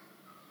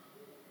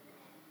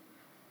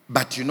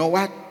 But you know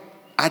what?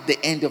 At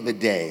the end of the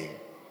day,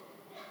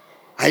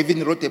 I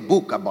even wrote a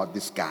book about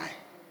this guy.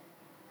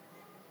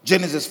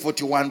 Genesis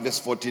 41 verse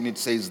 14, it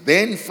says,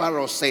 then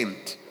Pharaoh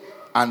sent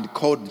and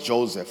called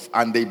Joseph,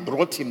 and they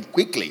brought him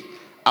quickly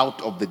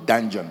out of the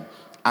dungeon.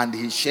 And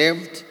he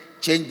shaved,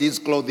 changed his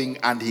clothing,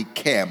 and he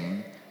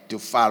came to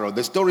Pharaoh.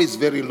 The story is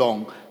very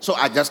long, so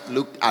I just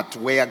looked at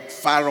where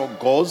Pharaoh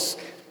goes,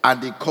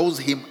 and he calls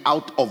him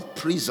out of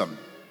prison.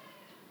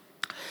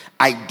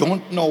 I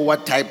don't know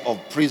what type of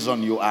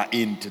prison you are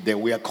in today.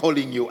 We are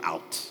calling you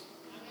out.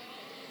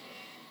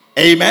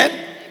 Amen?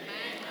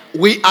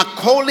 We are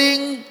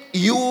calling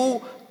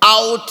you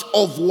out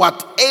of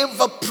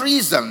whatever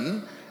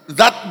prison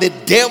that the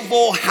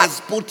devil has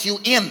put you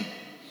in.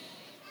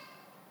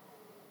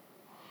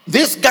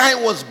 This guy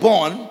was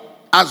born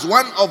as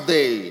one of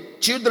the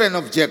children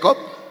of Jacob,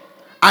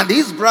 and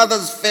his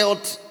brothers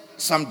felt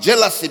some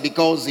jealousy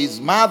because his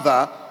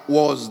mother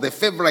was the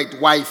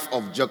favorite wife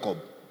of Jacob.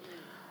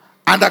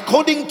 And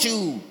according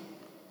to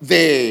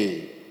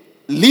the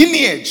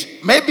lineage,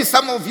 maybe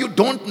some of you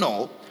don't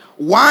know,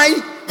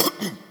 why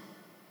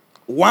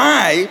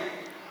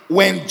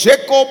when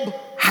Jacob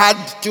had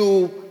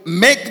to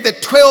make the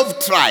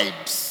 12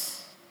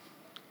 tribes,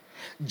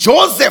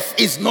 Joseph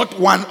is not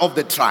one of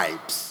the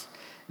tribes.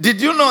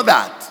 Did you know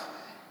that?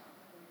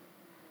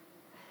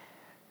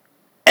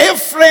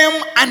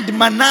 Ephraim and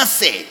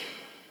Manasseh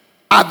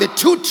are the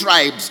two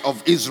tribes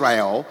of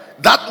Israel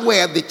that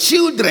were the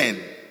children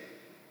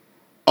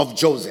of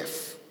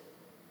Joseph.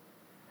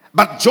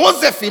 But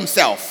Joseph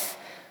himself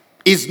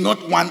is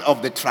not one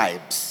of the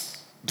tribes.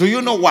 Do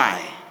you know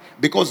why?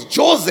 Because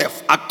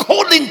Joseph,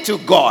 according to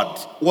God,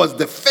 was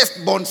the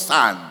firstborn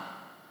son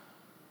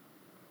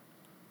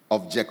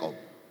of Jacob.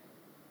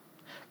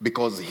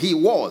 Because he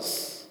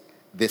was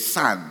the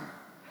son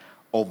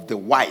of the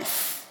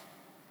wife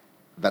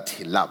that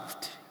he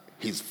loved,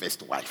 his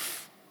first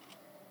wife.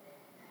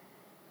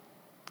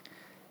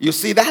 You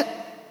see that?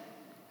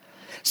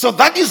 So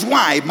that is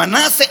why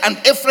Manasseh and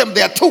Ephraim,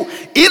 they are two.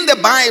 In the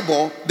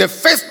Bible, the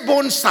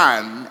firstborn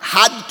son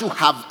had to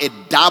have a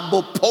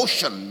double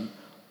portion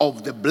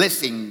of the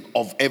blessing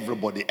of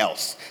everybody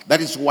else.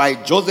 That is why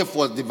Joseph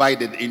was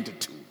divided into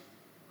two.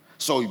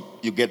 So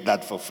you get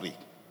that for free.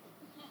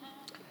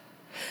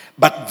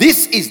 But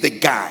this is the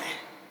guy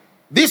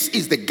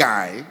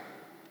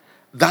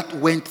that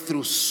went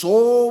through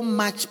so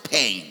much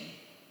pain.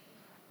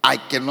 I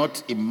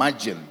cannot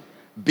imagine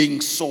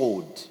being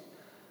sold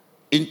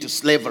into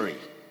slavery.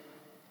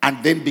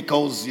 And then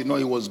because, he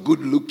was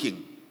good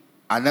looking,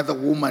 another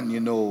woman,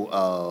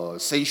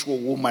 sensual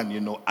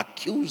woman,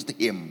 accused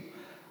him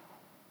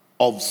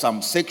of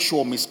some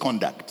sexual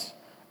misconduct.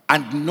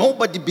 And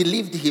nobody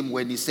believed him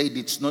when he said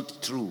it's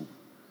not true.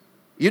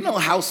 You know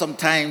how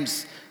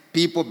sometimes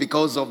people,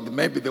 because of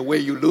maybe the way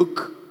you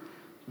look,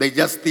 they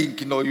just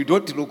think, you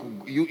don't look,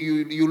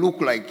 you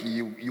look like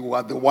you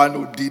are the one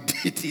who did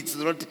it. It's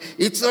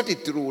not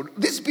true.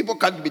 These people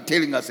can't be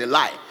telling us a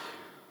lie.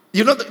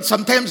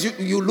 Sometimes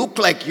you look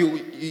like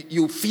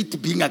you fit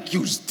being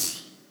accused.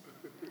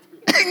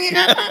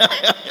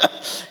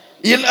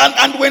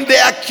 And when they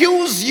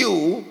accuse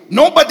you,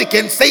 nobody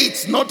can say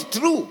it's not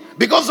true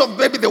because of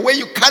maybe the way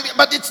you carry it,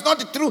 but it's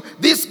not true.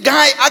 This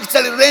guy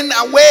actually ran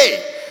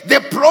away.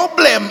 The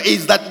problem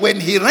is that when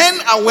he ran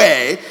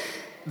away,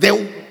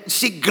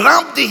 she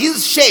grabbed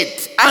his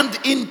shirt, and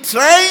in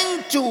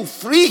trying to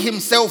free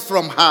himself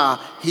from her,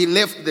 he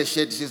left the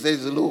shirt. She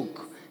says,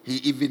 look, he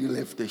even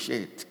left the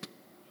shirt.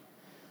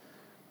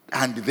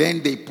 And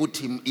then they put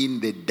him in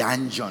the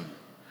dungeon.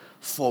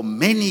 For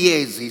many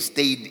years he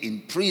stayed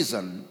in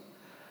prison,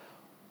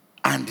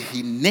 and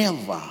he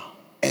never,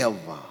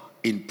 ever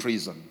in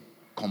prison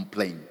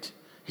complained.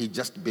 He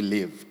just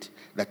believed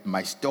that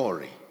my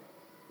story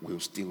will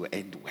still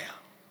end well.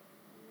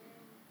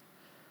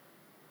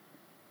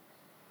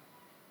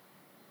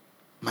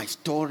 My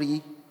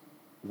story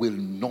will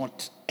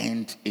not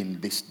end in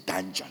this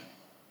dungeon.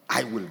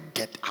 I will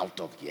get out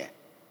of here.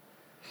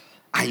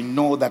 I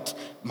know that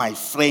my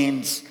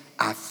friends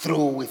are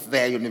through with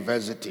their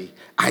university.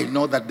 I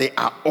know that they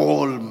are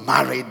all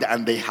married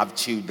and they have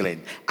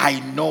children. I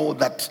know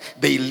that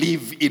they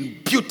live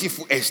in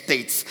beautiful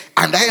estates,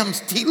 and I am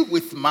still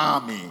with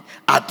mommy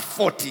at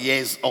 40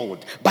 years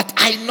old. But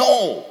I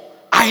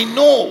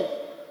know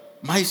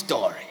my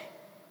story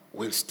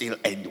will still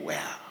end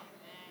well.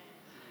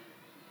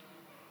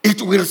 It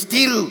will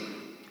still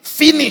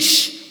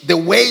finish the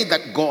way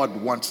that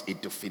God wants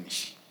it to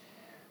finish.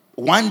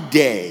 One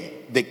day,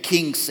 the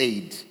king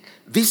said,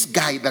 this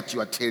guy that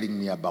you are telling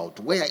me about,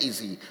 where is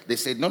he? They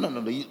said, no.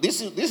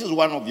 This is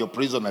one of your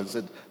prisoners. I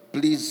said,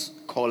 please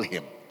call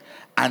him.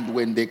 And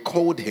when they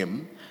called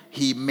him,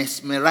 he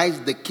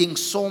mesmerized the king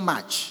so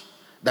much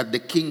that the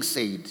king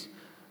said,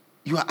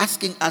 you are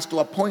asking us to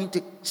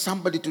appoint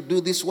somebody to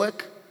do this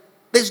work?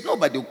 There's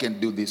nobody who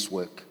can do this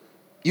work.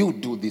 You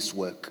do this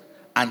work.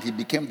 And he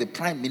became the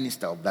prime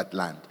minister of that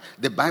land.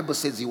 The Bible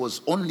says he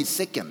was only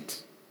second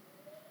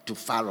to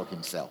Pharaoh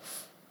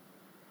himself.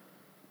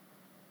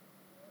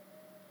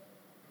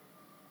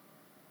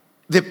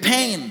 The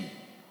pain,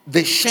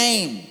 the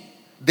shame,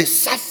 the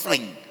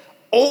suffering,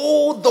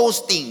 all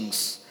those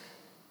things,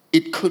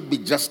 it could be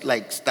just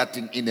like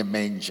starting in a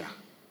manger.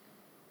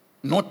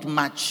 Not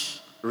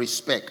much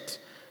respect.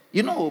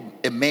 You know,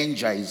 a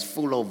manger is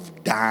full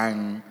of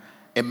dung.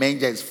 A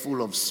manger is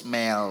full of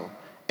smell.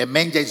 A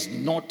manger is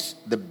not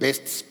the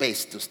best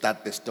space to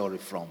start the story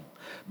from.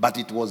 But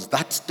it was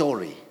that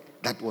story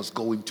that was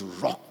going to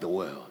rock the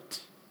world.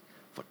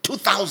 For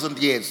 2,000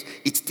 years,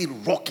 it's still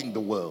rocking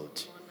the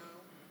world.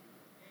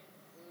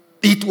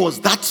 It was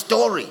that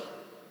story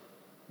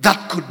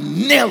that could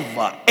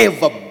never,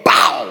 ever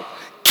bow.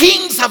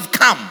 Kings have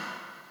come.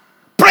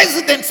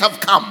 Presidents have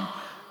come.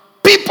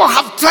 People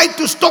have tried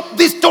to stop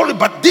this story,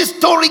 but this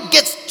story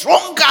gets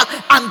stronger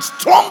and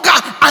stronger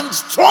and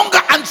stronger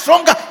and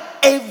stronger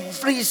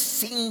every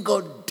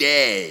single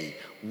day.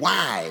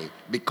 Why?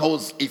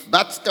 Because if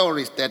that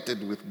story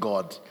started with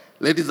God,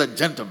 ladies and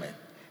gentlemen,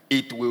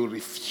 it will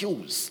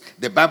refuse.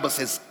 The Bible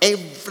says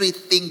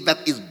everything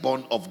that is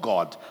born of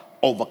God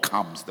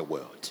overcomes the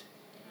world.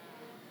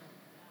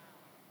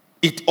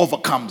 It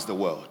overcomes the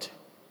world.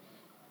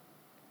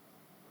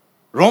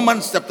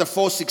 Romans chapter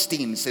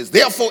 4:16 says,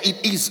 therefore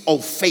it is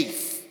of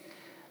faith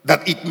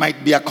that it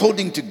might be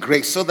according to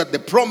grace, so that the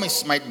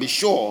promise might be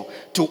sure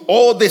to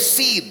all the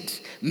seed,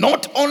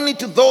 not only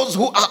to those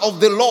who are of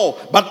the law,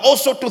 but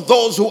also to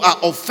those who are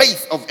of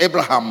faith of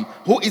Abraham,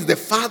 who is the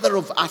father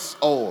of us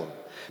all.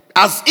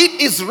 As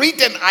it is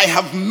written, I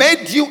have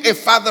made you a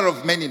father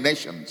of many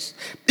nations,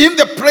 in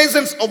the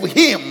presence of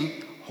him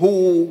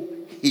who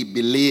he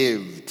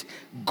believed,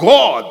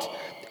 God,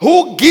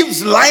 who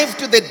gives life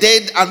to the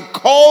dead and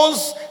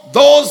calls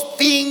those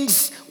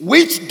things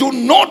which do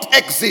not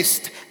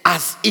exist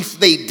as if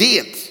they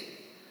did,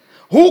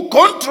 who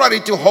contrary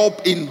to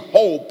hope in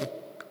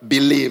hope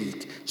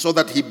believed, so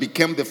that he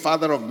became the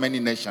father of many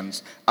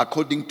nations,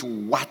 according to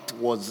what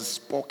was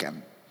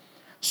spoken,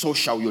 so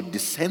shall your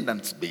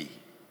descendants be.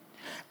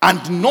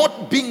 And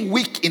not being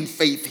weak in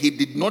faith, he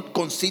did not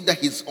consider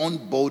his own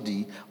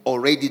body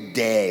already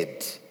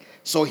dead.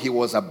 So he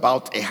was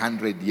about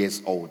 100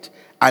 years old.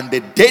 And the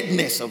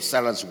deadness of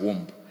Sarah's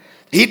womb.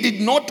 He did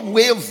not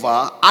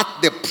waver at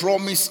the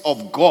promise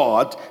of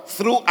God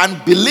through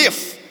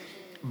unbelief,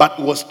 but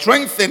was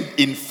strengthened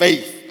in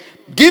faith,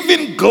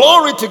 giving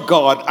glory to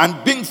God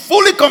and being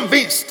fully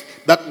convinced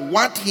that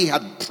what he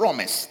had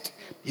promised,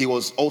 he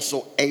was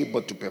also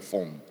able to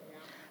perform.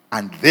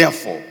 And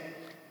therefore,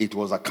 it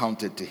was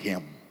accounted to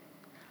him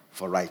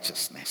for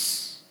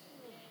righteousness.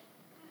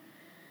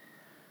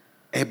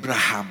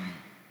 Abraham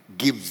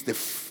gives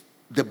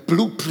the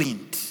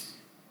blueprint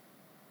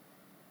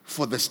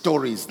for the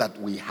stories that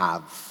we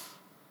have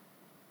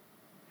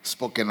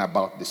spoken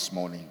about this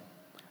morning.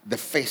 The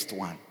first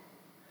one,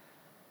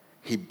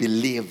 he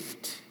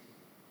believed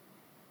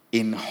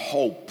in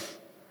hope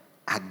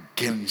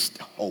against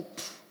hope.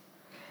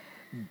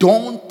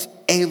 Don't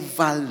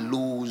ever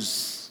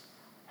lose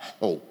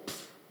hope.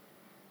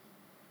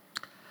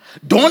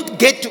 Don't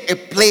get to a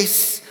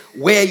place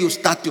where you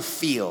start to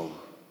feel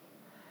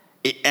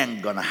it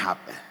ain't gonna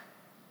happen.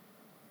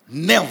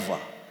 Never.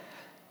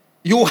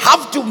 You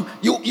have to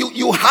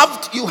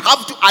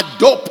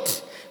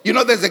adopt. You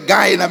know, there's a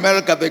guy in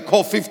America they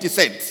call 50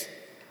 Cent.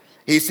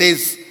 He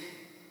says,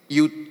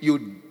 you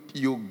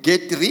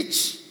get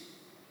rich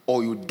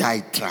or you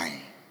die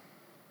trying.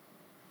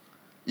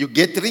 You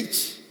get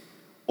rich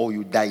or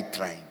you die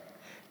trying.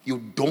 You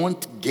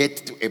don't get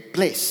to a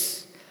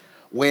place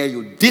where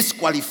you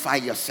disqualify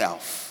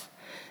yourself.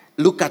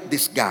 Look at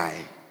this guy.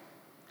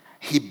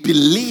 He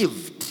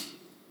believed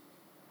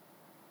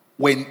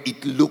when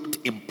it looked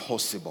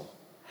impossible.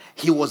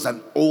 He was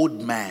an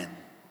old man,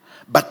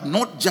 but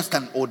not just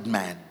an old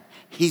man.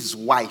 His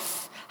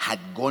wife had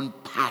gone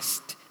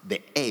past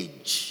the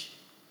age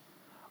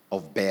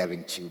of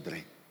bearing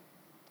children.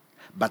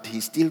 But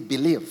he still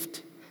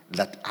believed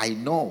that I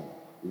know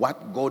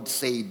what God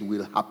said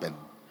will happen.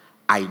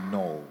 I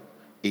know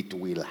it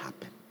will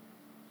happen.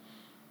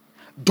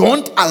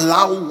 Don't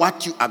allow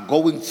what you are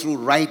going through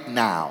right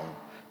now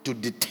to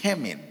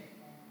determine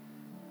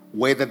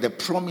whether the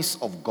promise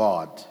of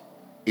God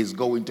is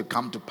going to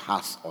come to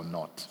pass or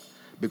not.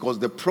 Because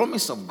the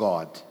promise of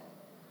God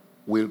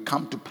will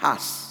come to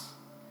pass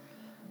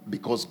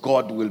because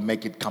God will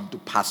make it come to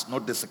pass,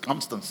 not the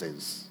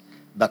circumstances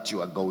that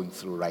you are going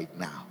through right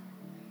now.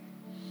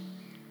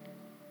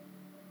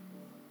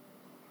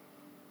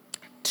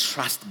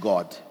 Trust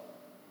God,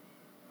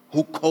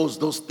 who calls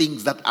those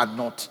things that are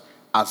not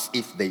as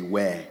if they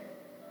were.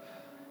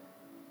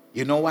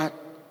 You know what?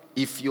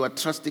 If you are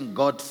trusting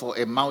God for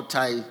a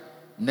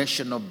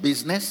multinational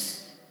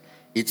business,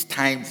 it's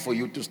time for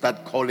you to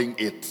start calling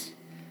it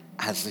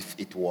as if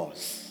it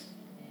was.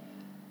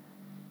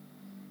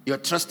 You're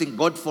trusting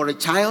God for a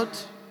child,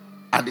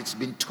 and it's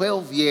been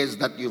 12 years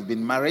that you've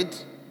been married.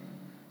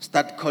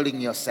 Start calling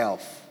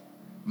yourself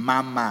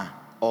Mama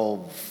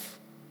of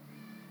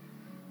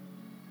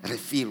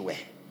Refilwe.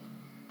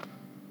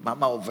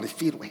 Mama of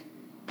Refilwe.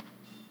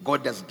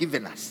 God has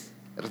given us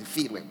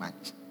Refilwe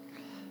much.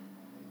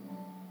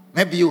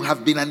 Maybe you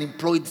have been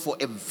unemployed for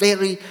a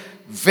very,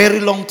 very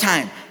long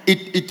time.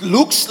 It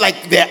looks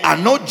like there are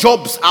no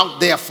jobs out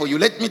there for you.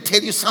 Let me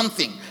tell you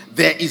something.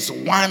 There is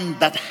one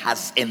that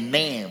has a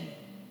name.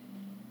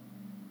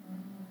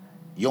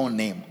 Your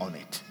name on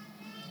it.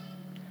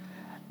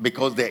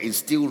 Because there is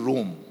still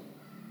room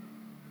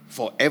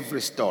for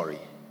every story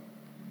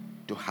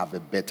to have a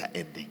better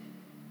ending.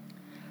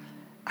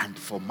 And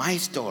for my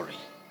story,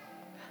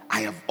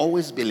 I have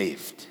always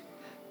believed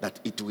that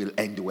it will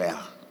end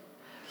well.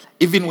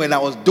 Even when I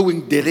was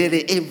doing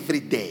derere every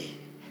day,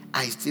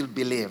 I still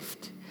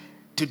believed.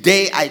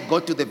 Today I go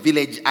to the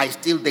village, I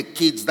steal the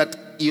kids that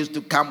used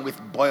to come with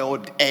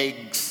boiled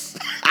eggs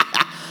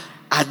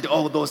and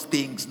all those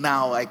things.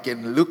 Now I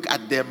can look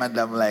at them and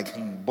I'm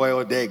like,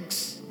 boiled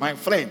eggs. My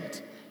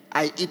friend,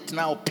 I eat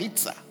now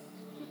pizza.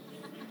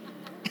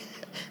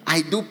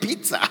 I do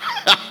pizza.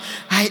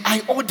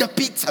 I order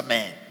pizza,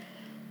 man.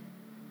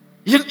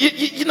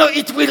 You know,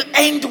 it will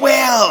end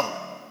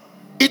well.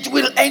 It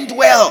will end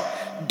well.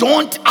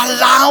 Don't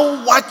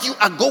allow what you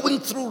are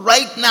going through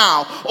right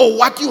now or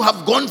what you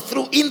have gone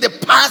through in the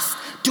past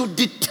to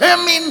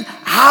determine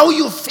how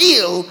you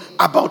feel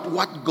about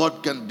what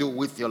God can do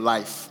with your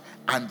life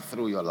and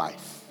through your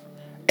life.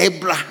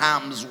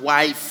 Abraham's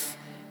wife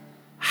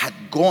had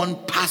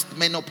gone past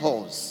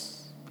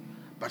menopause,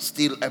 but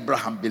still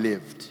Abraham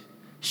believed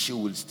she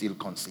will still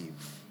conceive.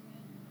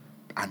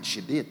 And she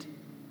did.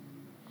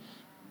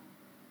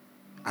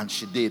 And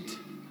she did.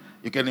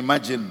 You can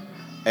imagine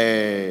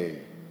a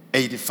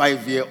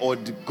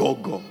 85-year-old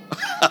gogo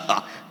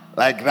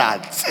like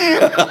that.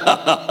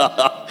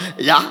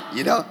 Yeah,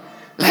 you know,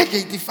 like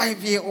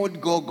 85-year-old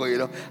gogo, you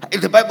know.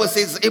 The Bible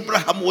says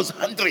Abraham was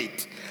 100.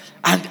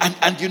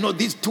 And you know,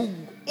 these two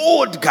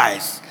old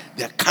guys,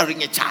 they're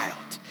carrying a child.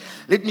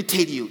 Let me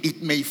tell you,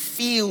 it may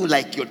feel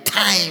like your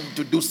time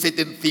to do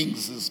certain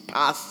things is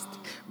past,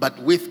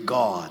 but with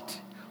God,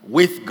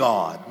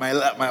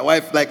 my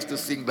wife likes to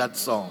sing that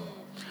song.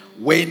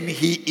 When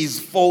he is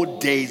 4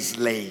 days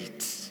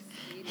late,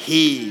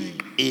 he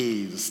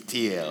is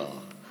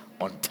still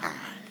on time.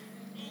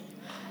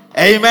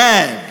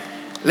 Amen.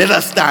 Let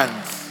us stand.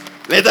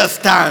 Let us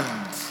stand.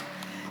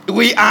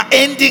 We are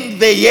ending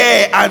the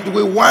year and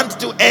we want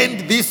to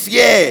end this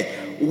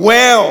year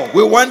well.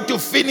 We want to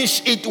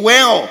finish it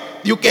well.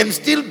 You can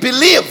still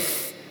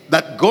believe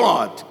that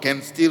God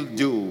can still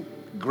do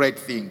great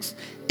things,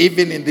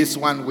 even in this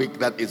 1 week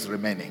that is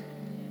remaining.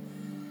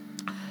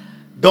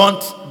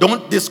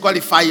 Don't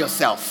disqualify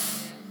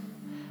yourself.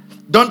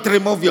 Don't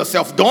remove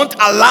yourself. Don't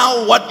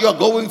allow what you're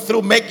going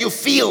through make you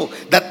feel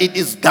that it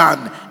is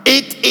done.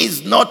 It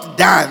is not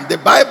done. The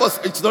Bible,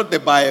 it's not the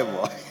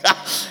Bible.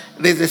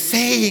 There's a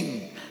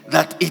saying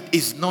that it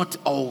is not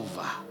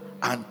over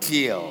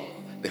until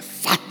the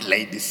fat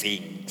lady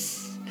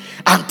sings.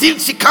 Until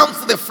she comes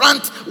to the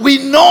front, we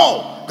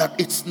know that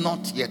it's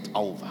not yet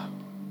over.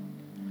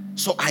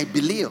 So I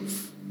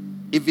believe,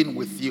 even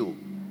with you,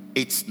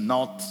 it's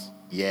not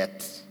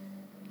yet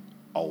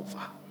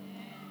over.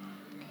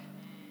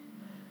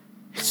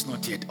 It's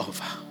not yet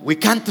over. We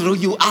can't throw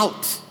you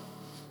out.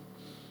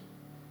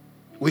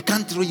 We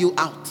can't throw you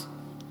out.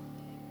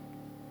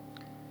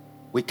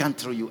 We can't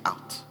throw you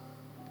out.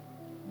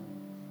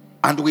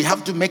 And we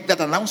have to make that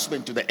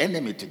announcement to the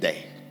enemy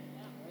today.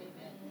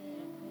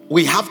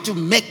 We have to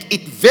make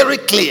it very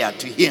clear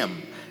to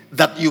him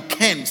that you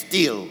can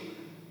still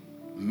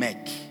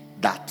make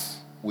that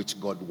which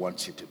God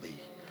wants you to be.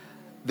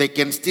 They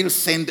can still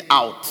send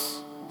out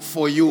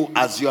for you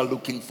as you are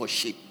looking for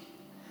sheep.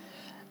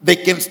 They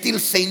can still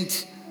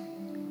send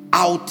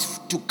out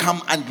to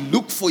come and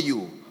look for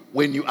you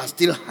when you are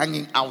still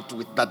hanging out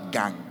with that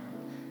gang.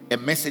 A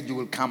message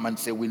will come and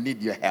say, we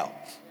need your help.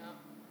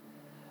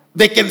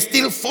 They can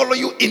still follow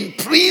you in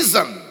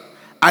prison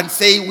and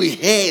say, we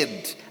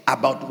heard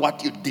about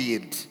what you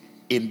did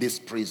in this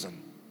prison.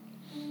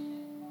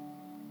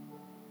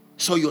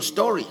 So your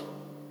story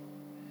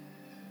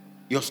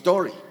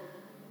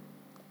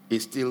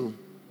is still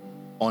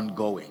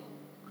ongoing.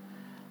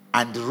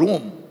 And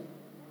room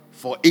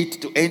for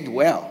it to end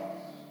well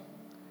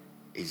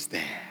is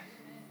there.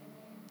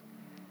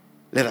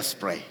 Let us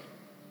pray.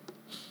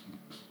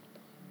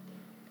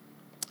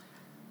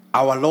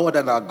 Our Lord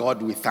and our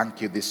God, we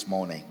thank you this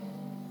morning.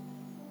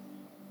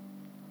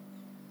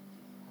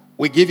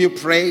 We give you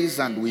praise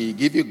and we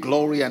give you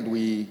glory and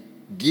we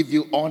give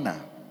you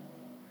honor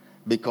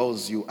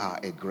because you are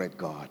a great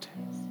God.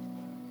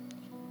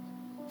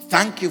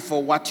 Thank you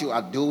for what you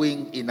are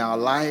doing in our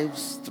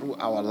lives, through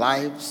our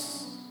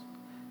lives,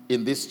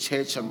 in this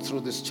church and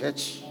through this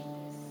church.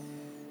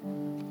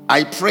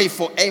 I pray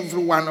for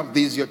every one of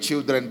these, your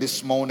children,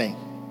 this morning.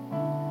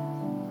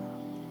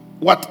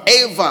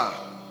 Whatever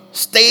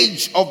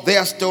stage of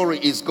their story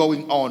is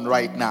going on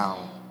right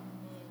now,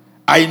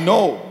 I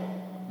know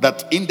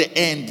that in the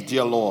end,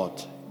 dear Lord,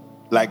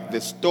 like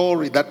the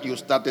story that you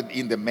started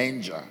in the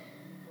manger,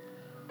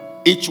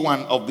 each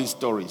one of these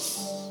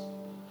stories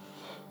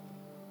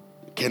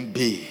can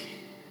be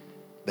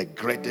the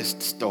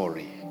greatest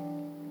story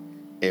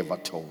ever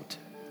told.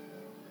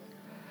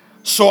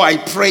 So I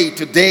pray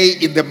today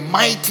in the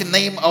mighty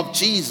name of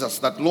Jesus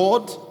that,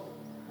 Lord,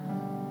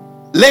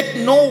 let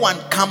no one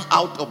come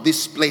out of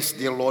this place,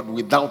 dear Lord,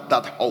 without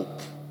that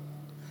hope.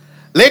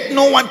 Let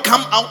no one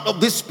come out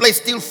of this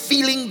place still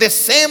feeling the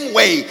same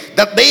way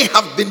that they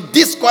have been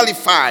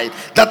disqualified,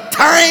 that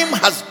time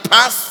has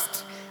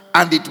passed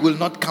and it will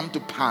not come to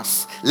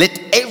pass. Let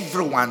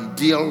everyone,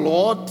 dear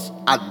Lord,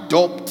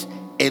 adopt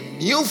a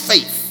new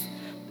faith,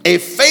 a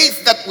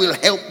faith that will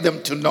help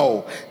them to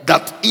know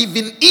that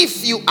even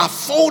if you are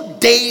 4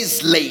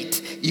 days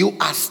late, you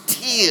are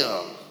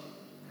still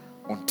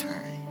on time.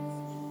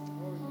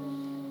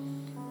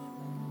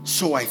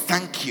 So I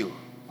thank you.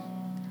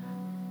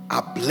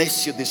 I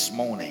bless you this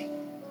morning.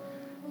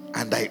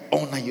 And I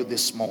honor you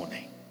this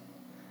morning.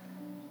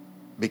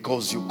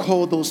 Because you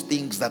call those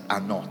things that are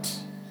not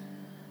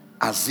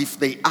as if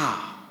they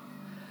are.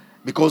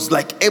 Because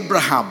like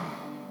Abraham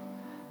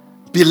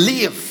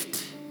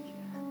believed,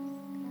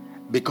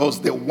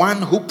 because the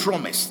one who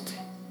promised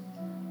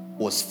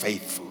was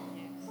faithful.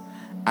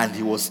 And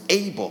he was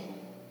able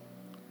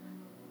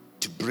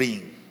to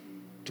bring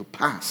to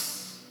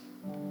pass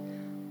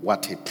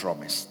what he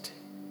promised.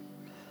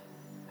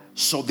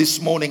 So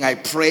this morning I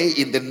pray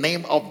in the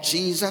name of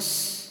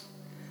Jesus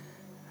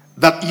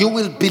that you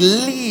will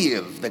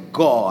believe the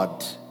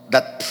God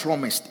that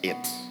promised it,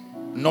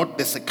 not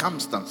the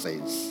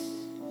circumstances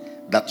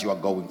that you are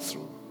going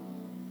through,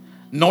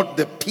 not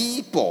the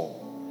people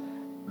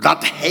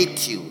that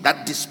hate you,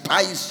 that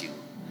despise you,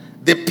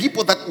 the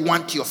people that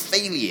want your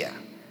failure,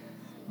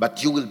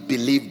 but you will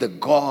believe the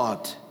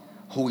God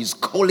who is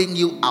calling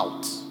you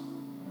out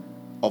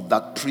of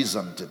that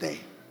prison today.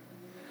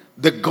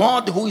 The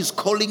God who is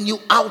calling you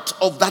out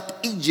of that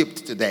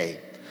Egypt today.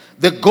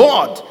 The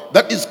God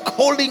that is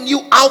calling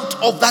you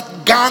out of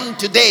that gang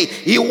today.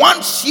 He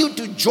wants you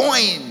to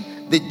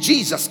join the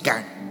Jesus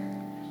gang.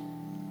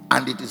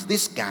 And it is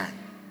this gang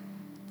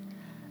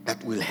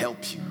that will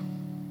help you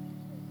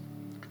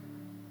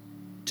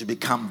to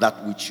become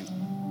that which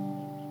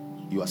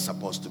you are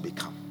supposed to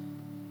become.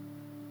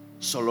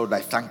 So Lord,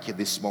 I thank you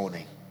this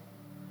morning.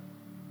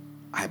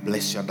 I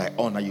bless you and I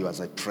honor you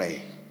as I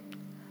pray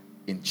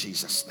in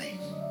Jesus' name.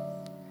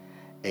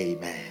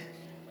 Amen.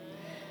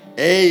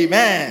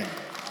 Amen.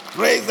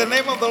 Praise the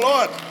name of the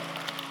Lord.